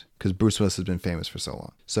around, because Bruce Willis has been famous for so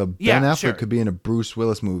long. So Ben Affleck could be in a Bruce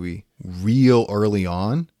Willis movie real early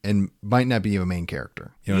on and might not be a main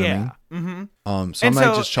character. You know what I mean? Mm-hmm. So I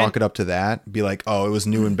might just chalk it up to that. Be like, oh, it was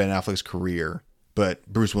new in Ben Affleck's career, but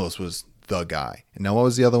Bruce Willis was the guy. And now what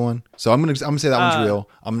was the other one? So I'm gonna say that one's real.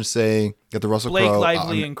 I'm gonna say that the Russell Crowe, Blake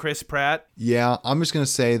Lively and Chris Pratt. Yeah, I'm just gonna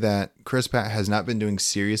say that Chris Pratt has not been doing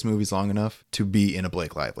serious movies long enough to be in a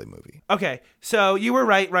Blake Lively movie. Okay, so you were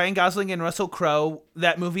right. Ryan Gosling and Russell Crowe.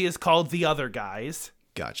 That movie is called The Other Guys.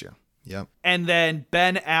 Gotcha. Yep. And then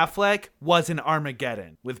Ben Affleck was in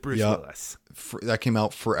Armageddon with Bruce Willis. That came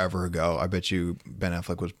out forever ago. I bet you Ben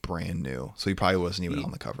Affleck was brand new, so he probably wasn't even on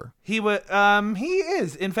the cover. He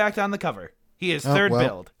is in fact on the cover. He is third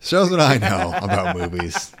build. Shows what I know about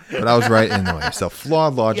movies. But I was right anyway. So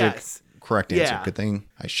flawed logic, correct answer. Yeah. Good thing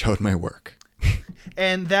I showed my work.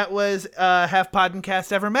 And that was Have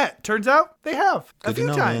Podcasts Ever Met? Turns out they have a few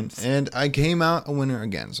times. Man. And I came out a winner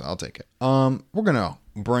again, so I'll take it. We're gonna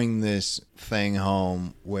bring this thing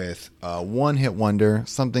home with a one-hit wonder,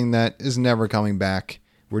 something that is never coming back.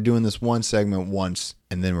 We're doing this one segment once,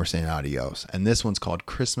 and then we're saying adios. And this one's called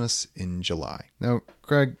Christmas in July. Now,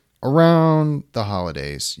 Greg, around the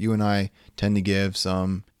holidays, you and I tend to give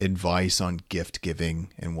some advice on gift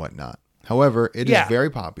giving and whatnot. However, it is very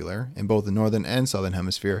popular in both the northern and southern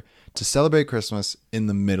hemisphere to celebrate Christmas in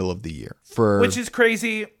the middle of the year. Which is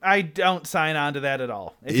crazy. I don't sign on to that at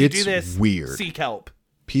all. If you do this, weird. Seek help.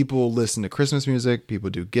 People listen to Christmas music. People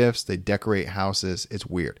do gifts. They decorate houses. It's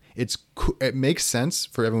weird. It makes sense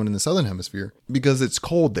for everyone in the southern hemisphere because it's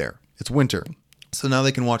cold there. It's winter. So now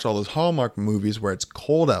they can watch all those Hallmark movies where it's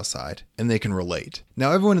cold outside and they can relate.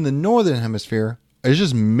 Now everyone in the northern hemisphere is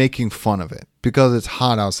just making fun of it because it's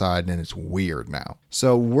hot outside and it's weird now.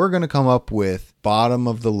 So we're going to come up with bottom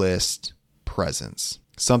of the list presents.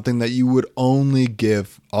 Something that you would only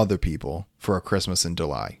give other people for a Christmas in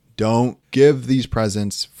July. Don't give these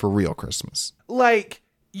presents for real Christmas. Like,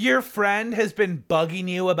 your friend has been bugging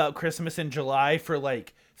you about Christmas in July for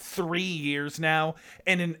like 3 years now,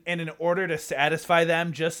 and in order to satisfy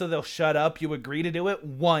them, just so they'll shut up, you agree to do it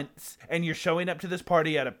once, and you're showing up to this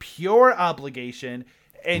party out of pure obligation,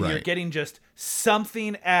 and you're getting just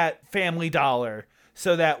something at Family Dollar,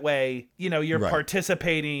 so that way, you're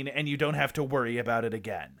participating and you don't have to worry about it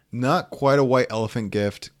again. Not quite a white elephant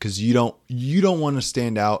gift, because you don't want to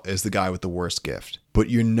stand out as the guy with the worst gift, but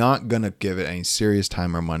you're not going to give it any serious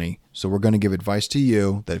time or money. So we're going to give advice to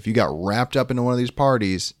you that if you got wrapped up into one of these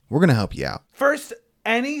parties, we're going to help you out. First,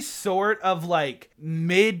 any sort of like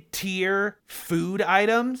mid-tier food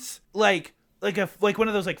items, like one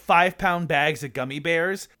of those like 5-pound bags of gummy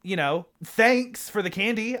bears, thanks for the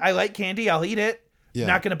candy. I like candy. I'll eat it. Yeah.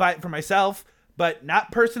 Not going to buy it for myself, but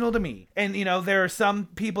not personal to me. And, there are some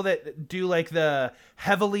people that do like the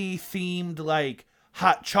heavily themed, like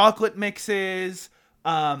hot chocolate mixes,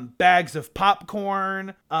 bags of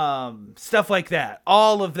popcorn, stuff like that.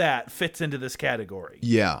 All of that fits into this category.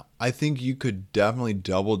 Yeah, I think you could definitely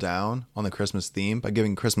double down on the Christmas theme by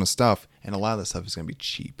giving Christmas stuff, and a lot of that stuff is going to be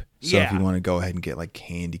cheap. So if you want to go ahead and get like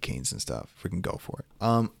candy canes and stuff, we can go for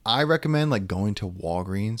it. I recommend like going to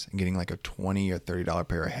Walgreens and getting like a $20 or $30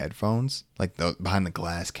 pair of headphones, like behind the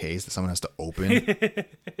glass case that someone has to open,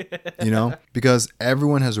 because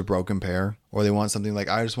everyone has a broken pair, or they want something like,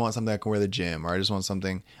 I just want something I can wear to the gym, or I just want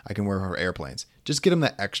something I can wear for airplanes. Just get them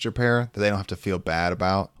that extra pair that they don't have to feel bad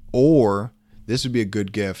about. Or this would be a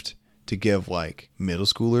good gift to give like middle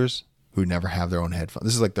schoolers who never have their own headphones.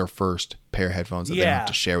 This is like their first pair of headphones that they don't have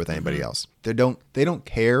to share with anybody else. They don't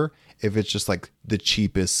care if it's just like the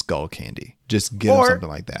cheapest skull candy. Just give them something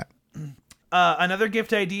like that. Another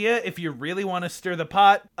gift idea, if you really want to stir the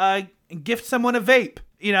pot, gift someone a vape.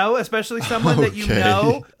 Especially someone that you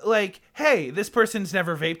know, like, hey, this person's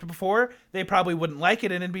never vaped before. They probably wouldn't like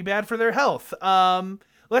it and it'd be bad for their health.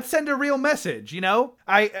 Let's send a real message,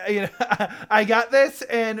 I got this,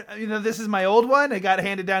 and, this is my old one. It got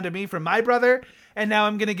handed down to me from my brother, and now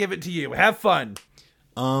I'm going to give it to you. Have fun.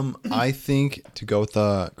 I think to go with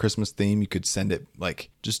the Christmas theme, you could send it, like,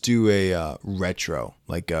 just do a retro,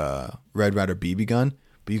 like a Red Ryder BB gun,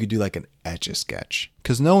 but you could do like an Etch-a-Sketch.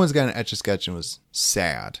 Because no one's got an Etch-a-Sketch and was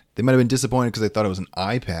sad. They might have been disappointed because they thought it was an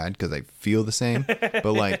iPad because they feel the same. But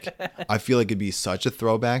like, I feel like it'd be such a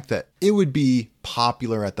throwback that it would be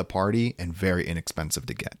popular at the party and very inexpensive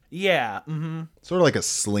to get. Yeah. Mm-hmm. Sort of like a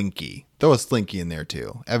Slinky. Throw a Slinky in there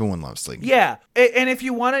too. Everyone loves Slinky. Yeah. And if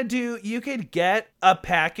you want to do, you could get a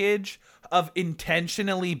package of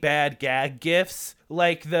intentionally bad gag gifts,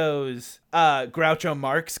 like those Groucho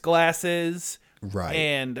Marx glasses. Right.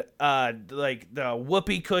 And like the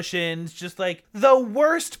whoopee cushions, just like the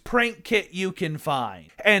worst prank kit you can find.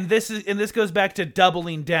 And this goes back to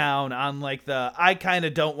doubling down on like I kind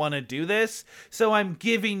of don't want to do this, so I'm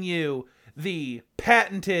giving you the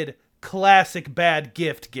patented classic bad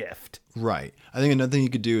gift. Right. I think another thing you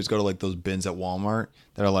could do is go to like those bins at Walmart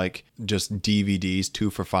that are like just DVDs, 2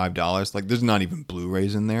 for $5. Like there's not even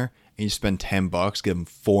Blu-rays in there, and you spend $10, give them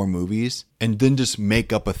 4 movies, and then just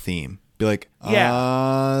make up a theme. Be like,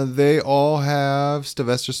 they all have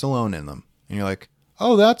Sylvester Stallone in them. And you're like,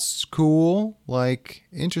 oh, that's cool. Like,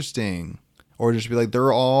 interesting. Or just be like,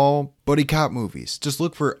 they're all buddy cop movies. Just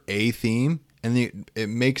look for a theme, and it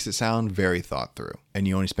makes it sound very thought through. And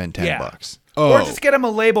you only spend $10. Oh. Or just get them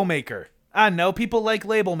a label maker. I know people like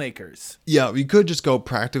label makers. Yeah, you could just go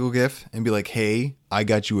practical gift and be like, hey, I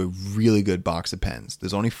got you a really good box of pens.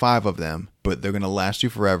 There's only 5 of them, but they're going to last you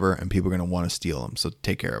forever, and people are going to want to steal them. So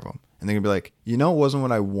take care of them. And they're going to be like, it wasn't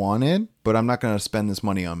what I wanted, but I'm not going to spend this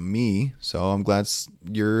money on me. So I'm glad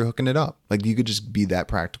you're hooking it up. Like, you could just be that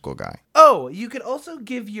practical guy. Oh, you could also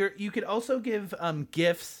give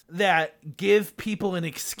gifts that give people an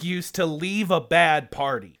excuse to leave a bad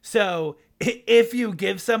party. So if you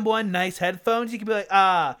give someone nice headphones, you can be like,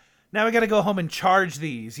 now I got to go home and charge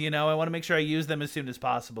these. I want to make sure I use them as soon as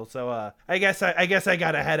possible. So I guess I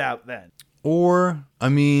got to head out then. Or,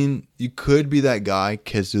 you could be that guy,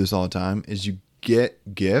 kids do this all the time, is you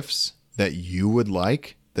get gifts that you would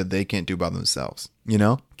like that they can't do by themselves.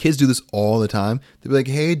 Kids do this all the time. They'll be like,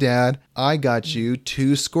 hey, Dad, I got you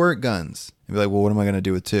 2 squirt guns. And be like, well, what am I going to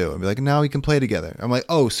do with 2? And be like, now we can play together. I'm like,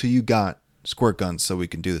 oh, so you got squirt guns so we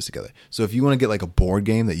can do this together. So if you want to get like a board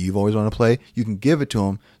game that you've always wanted to play, you can give it to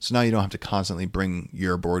them. So now you don't have to constantly bring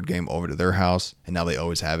your board game over to their house, and now they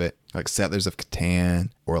always have it. Like Settlers of Catan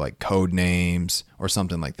or like Code Names or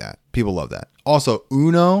something like that. People love that. Also,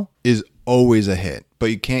 Uno is always a hit, but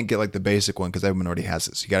you can't get like the basic one because everyone already has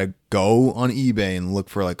it. So you got to go on eBay and look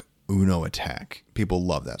for like Uno Attack. People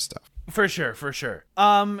love that stuff. For sure.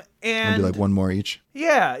 And do like 1 more each.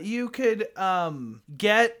 Yeah, you could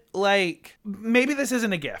get like, maybe this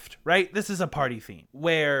isn't a gift, right? This is a party theme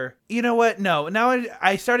where, you know what? No, now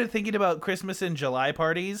I started thinking about Christmas in July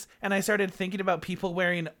parties, and I started thinking about people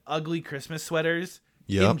wearing ugly Christmas sweaters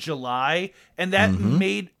in July, and that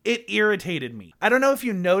irritated me. I don't know if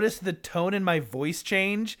you noticed the tone in my voice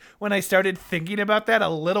change when I started thinking about that a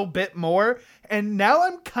little bit more, and now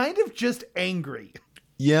I'm kind of just angry.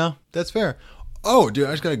 Yeah, that's fair. Oh, dude,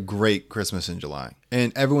 I just got a great Christmas in July.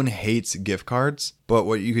 And everyone hates gift cards, but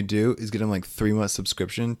what you could do is get them like 3-month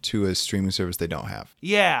subscription to a streaming service they don't have.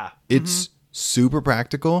 Yeah. It's super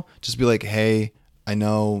practical. Just be like, hey, I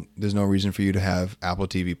know there's no reason for you to have Apple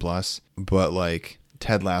TV Plus, but like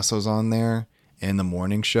Ted Lasso's on there and The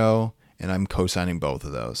Morning Show, and I'm co-signing both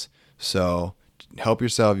of those. So help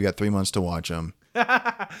yourself. You got 3 months to watch them.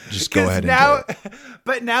 Just go ahead and now, do it.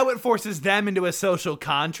 But now it forces them into a social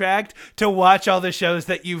contract to watch all the shows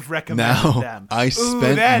that you've recommended Now them. I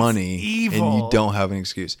spent that's money evil. and you don't have an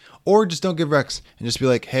excuse. Or just don't give Rex and just be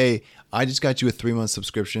like, hey, I just got you a 3-month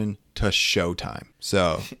subscription to Showtime.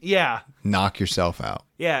 So Yeah. knock yourself out.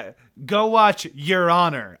 Yeah. Go watch Your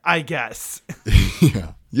Honor, I guess.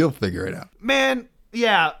 Yeah, you'll figure it out. Man,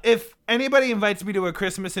 yeah, if anybody invites me to a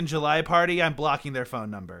Christmas in July party, I'm blocking their phone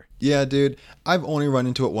number. Yeah, dude, I've only run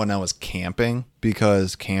into it when I was camping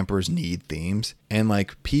because campers need themes. And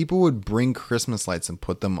like people would bring Christmas lights and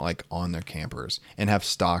put them like on their campers and have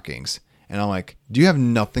stockings. And I'm like, do you have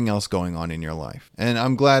nothing else going on in your life? And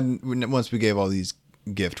I'm glad once we gave all these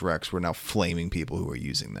gift wrecks, we're now flaming people who are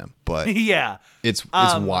using them. But Yeah. it's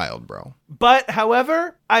wild, bro. But,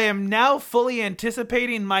 however, I am now fully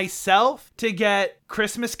anticipating myself to get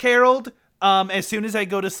Christmas caroled as soon as I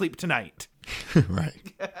go to sleep tonight.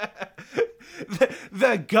 Right.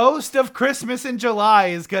 The ghost of Christmas in July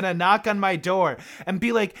is gonna knock on my door and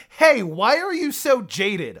be like, hey, why are you so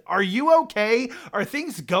jaded? Are you okay? Are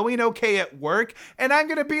things going okay at work? And I'm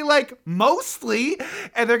gonna be like, mostly.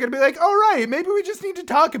 And they're gonna be like, all right, maybe we just need to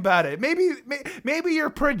talk about it. Maybe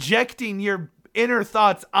you're projecting your inner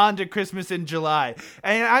thoughts onto Christmas in July.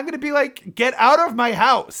 And I'm gonna be like, get out of my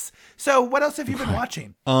house. So what else have you been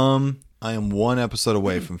watching? I am one episode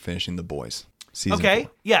away from finishing The Boys. Season 4.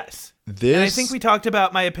 Yes. And I think we talked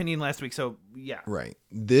about my opinion last week, so yeah. Right.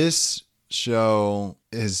 This show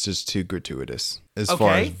is just too gratuitous as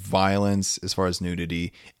far as violence, as far as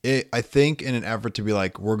nudity. I think in an effort to be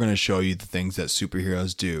like, we're going to show you the things that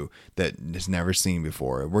superheroes do that is never seen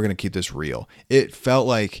before. We're going to keep this real. It felt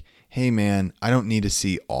like, hey man, I don't need to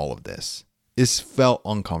see all of this. This felt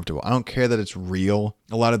uncomfortable. I don't care that it's real.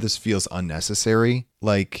 A lot of this feels unnecessary.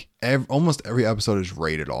 Like almost every episode is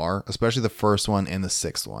rated R, especially the first one and the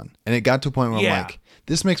 6th one. And it got to a point where I'm like,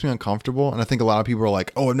 this makes me uncomfortable. And I think a lot of people are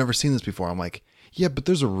like, oh, I've never seen this before. I'm like, yeah, but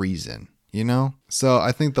there's a reason, you know? So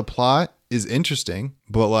I think the plot is interesting,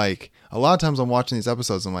 but like a lot of times I'm watching these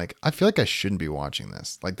episodes, I'm like, I feel like I shouldn't be watching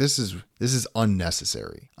this. Like this is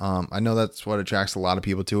unnecessary. I know that's what attracts a lot of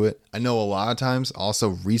people to it. I know a lot of times also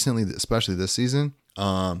recently, especially this season,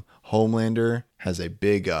 Homelander has a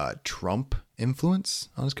big Trump influence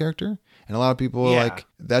on his character. And a lot of people are like,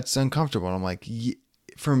 that's uncomfortable. And I'm like,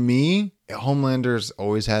 for me, Homelander's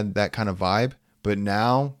always had that kind of vibe, but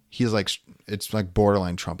now he's like, it's like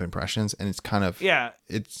borderline Trump impressions. And it's kind of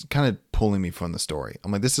pulling me from the story.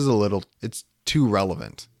 I'm like, it's too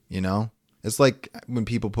relevant, you know? It's like when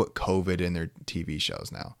people put COVID in their TV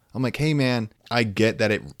shows now. I'm like, hey man, I get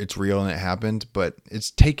that it's real and it happened, but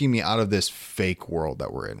it's taking me out of this fake world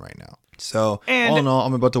that we're in right now. So all in all,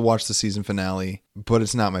 I'm about to watch the season finale, but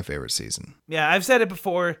it's not my favorite season. Yeah, I've said it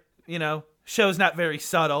before, you know, show's not very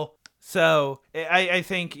subtle. So I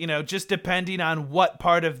think, you know, just depending on what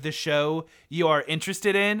part of the show you are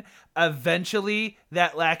interested in, eventually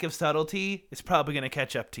that lack of subtlety is probably going to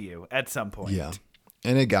catch up to you at some point. Yeah.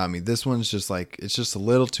 And it got me. This one's just like, it's just a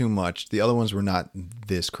little too much. The other ones were not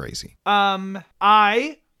this crazy.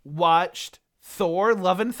 I watched Thor: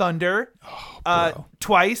 Love and Thunder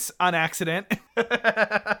twice on accident.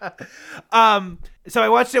 So I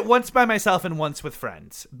watched it once by myself and once with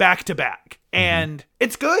friends, back to back. And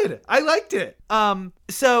it's good. I liked it.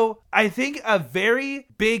 So I think a very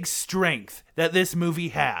big strength that this movie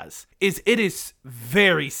has is it is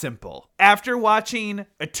very simple. After watching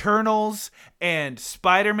Eternals and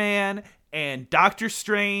Spider-Man and Doctor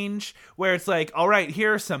Strange, where it's like, all right,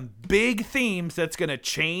 here are some big themes that's going to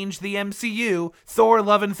change the MCU. Thor: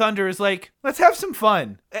 Love and Thunder is like, let's have some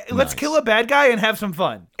fun. Let's kill a bad guy and have some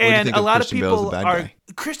fun. And a lot of people are...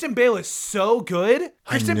 Christian Bale is so good.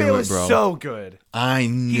 Christian Bale is so good. I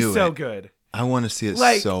knew it. He's so good. I want to see it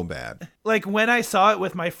so bad. Like when I saw it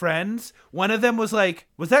with my friends, one of them was like,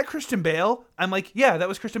 was that Christian Bale? I'm like, yeah, that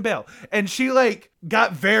was Christian Bale. And she like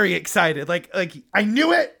got very excited. Like I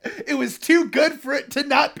knew it. It was too good for it to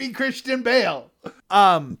not be Christian Bale.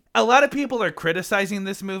 A lot of people are criticizing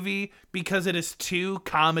this movie because it is too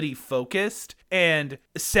comedy focused and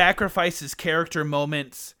sacrifices character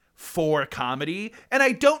moments for comedy. And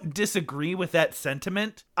I don't disagree with that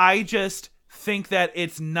sentiment. I just think that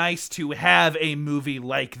it's nice to have a movie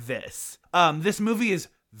like this. This movie is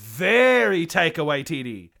very Taika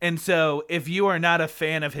Waititi. And so if you are not a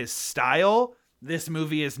fan of his style, this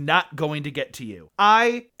movie is not going to get to you.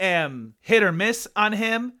 I am hit or miss on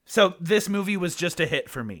him, so this movie was just a hit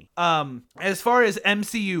for me. As far as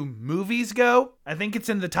MCU movies go, I think it's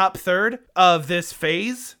in the top third of this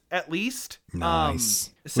phase, at least.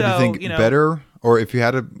 Nice. So, what do you think, better, or if you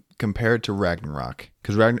had to compare it to Ragnarok?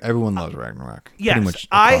 Because everyone loves Ragnarok. Yes, pretty much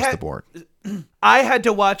across the board. I had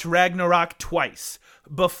to watch Ragnarok twice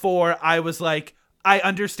before I was like, I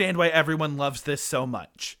understand why everyone loves this so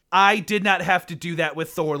much. I did not have to do that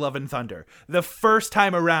with Thor Love and Thunder. The first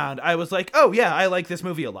time around, I was like, oh yeah, I like this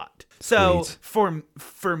movie a lot. So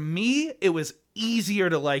for me, it was easier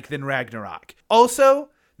to like than Ragnarok. Also,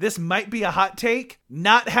 this might be a hot take.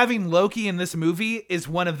 Not having Loki in this movie is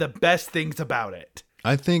one of the best things about it.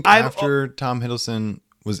 I think after Tom Hiddleston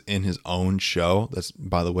was in his own show, that's,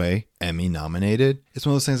 by the way, Emmy nominated, it's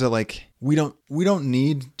one of those things that, like, we don't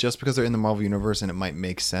need, just because they're in the Marvel Universe and it might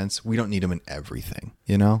make sense, we don't need them in everything,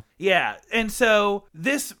 you know? Yeah, and so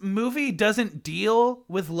this movie doesn't deal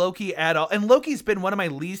with Loki at all. And Loki's been one of my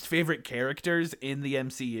least favorite characters in the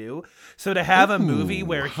MCU. So to have a movie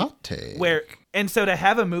where to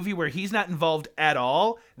have a movie where he's not involved at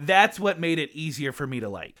all, that's what made it easier for me to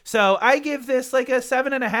like. So I give this like a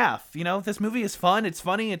 7.5. You know, this movie is fun, it's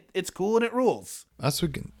funny, it's cool, and it rules.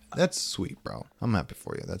 That's sweet, bro. I'm happy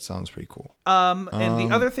for you. That sounds pretty cool. And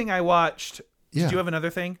the other thing I watched. Yeah. Did you have another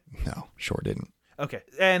thing? No, sure didn't. Okay.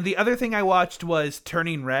 And the other thing I watched was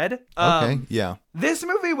Turning Red. Okay, yeah. This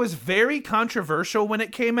movie was very controversial when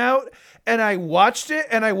it came out, and I watched it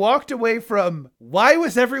and I walked away from, why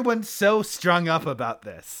was everyone so strung up about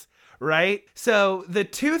this? Right? So the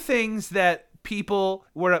two things that people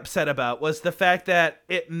were upset about was the fact that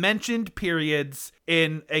it mentioned periods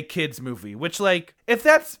in a kids movie, which, like, if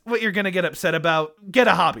that's what you're gonna get upset about, get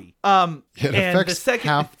a hobby. It affects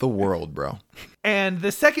half the world, bro. And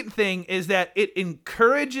the second thing is that it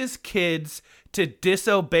encourages kids to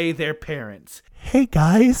disobey their parents. Hey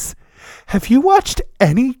guys, have you watched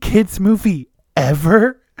any kids movie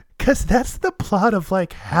ever? Because that's the plot of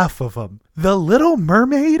like half of them. The Little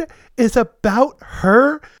Mermaid is about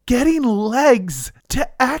her getting legs to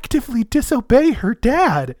actively disobey her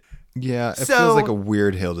dad. Yeah, it feels like a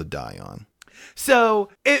weird hill to die on. So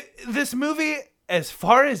this movie, as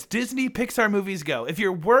far as Disney Pixar movies go, if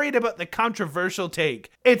you're worried about the controversial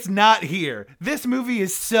take, it's not here. This movie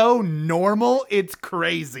is so normal, it's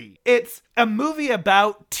crazy. It's a movie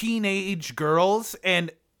about teenage girls,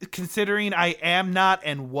 and considering I am not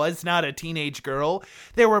and was not a teenage girl,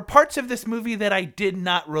 there were parts of this movie that I did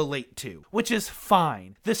not relate to, which is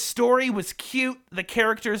fine. The story was cute, the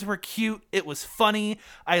characters were cute, it was funny,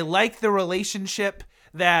 I liked the relationship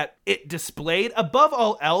that it displayed. Above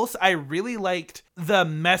all else, I really liked the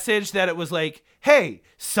message that it was like, hey,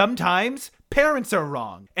 sometimes parents are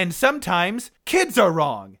wrong, and sometimes kids are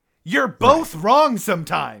wrong. You're both wrong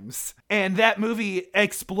sometimes. And that movie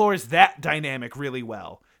explores that dynamic really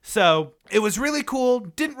well. So it was really cool.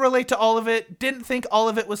 Didn't relate to all of it. Didn't think all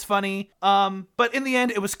of it was funny. But in the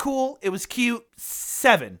end, it was cool. It was cute.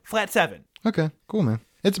 7. Flat 7. Okay, cool, man.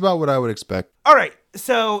 It's about what I would expect. All right.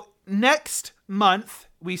 So next month,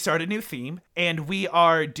 we start a new theme, and we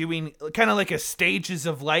are doing kind of like a stages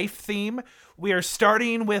of life theme. We are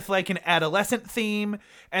starting with like an adolescent theme,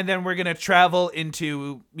 and then we're going to travel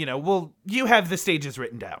into, you have the stages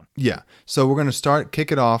written down. Yeah. So we're going to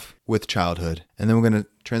kick it off with childhood, and then we're going to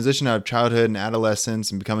transition out of childhood and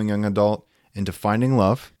adolescence and becoming a young adult into finding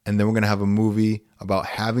love. And then we're going to have a movie about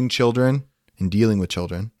having children and dealing with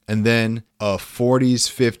children. And then 40s,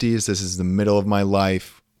 50s, this is the middle of my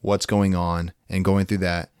life, what's going on, and going through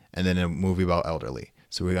that. And then a movie about elderly.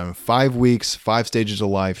 So we're going 5 weeks, 5 stages of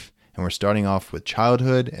life. And we're starting off with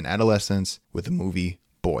childhood and adolescence with the movie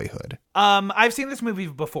Boyhood. I've seen this movie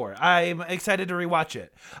before. I'm excited to rewatch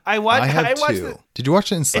it. I have too. Did you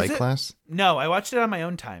watch it in psych class? No, I watched it on my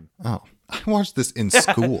own time. Oh, I watched this in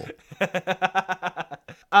school. But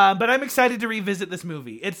I'm excited to revisit this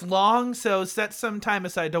movie. It's long, so set some time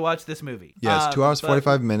aside to watch this movie. Yeah, it's 2 hours,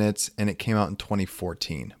 45 minutes, and it came out in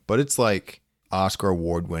 2014. But it's like Oscar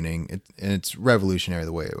award winning, and it's revolutionary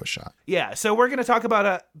the way it was shot. Yeah, so we're gonna talk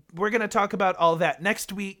about all that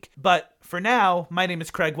next week. But for now, my name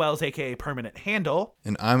is Craig Wells, aka Permanent Handle,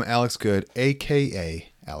 and I'm Alex Good, aka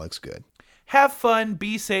Alex Good. Have fun,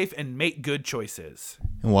 be safe, and make good choices.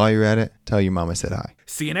 And while you're at it, tell your mom I said hi.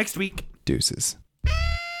 See you next week. Deuces.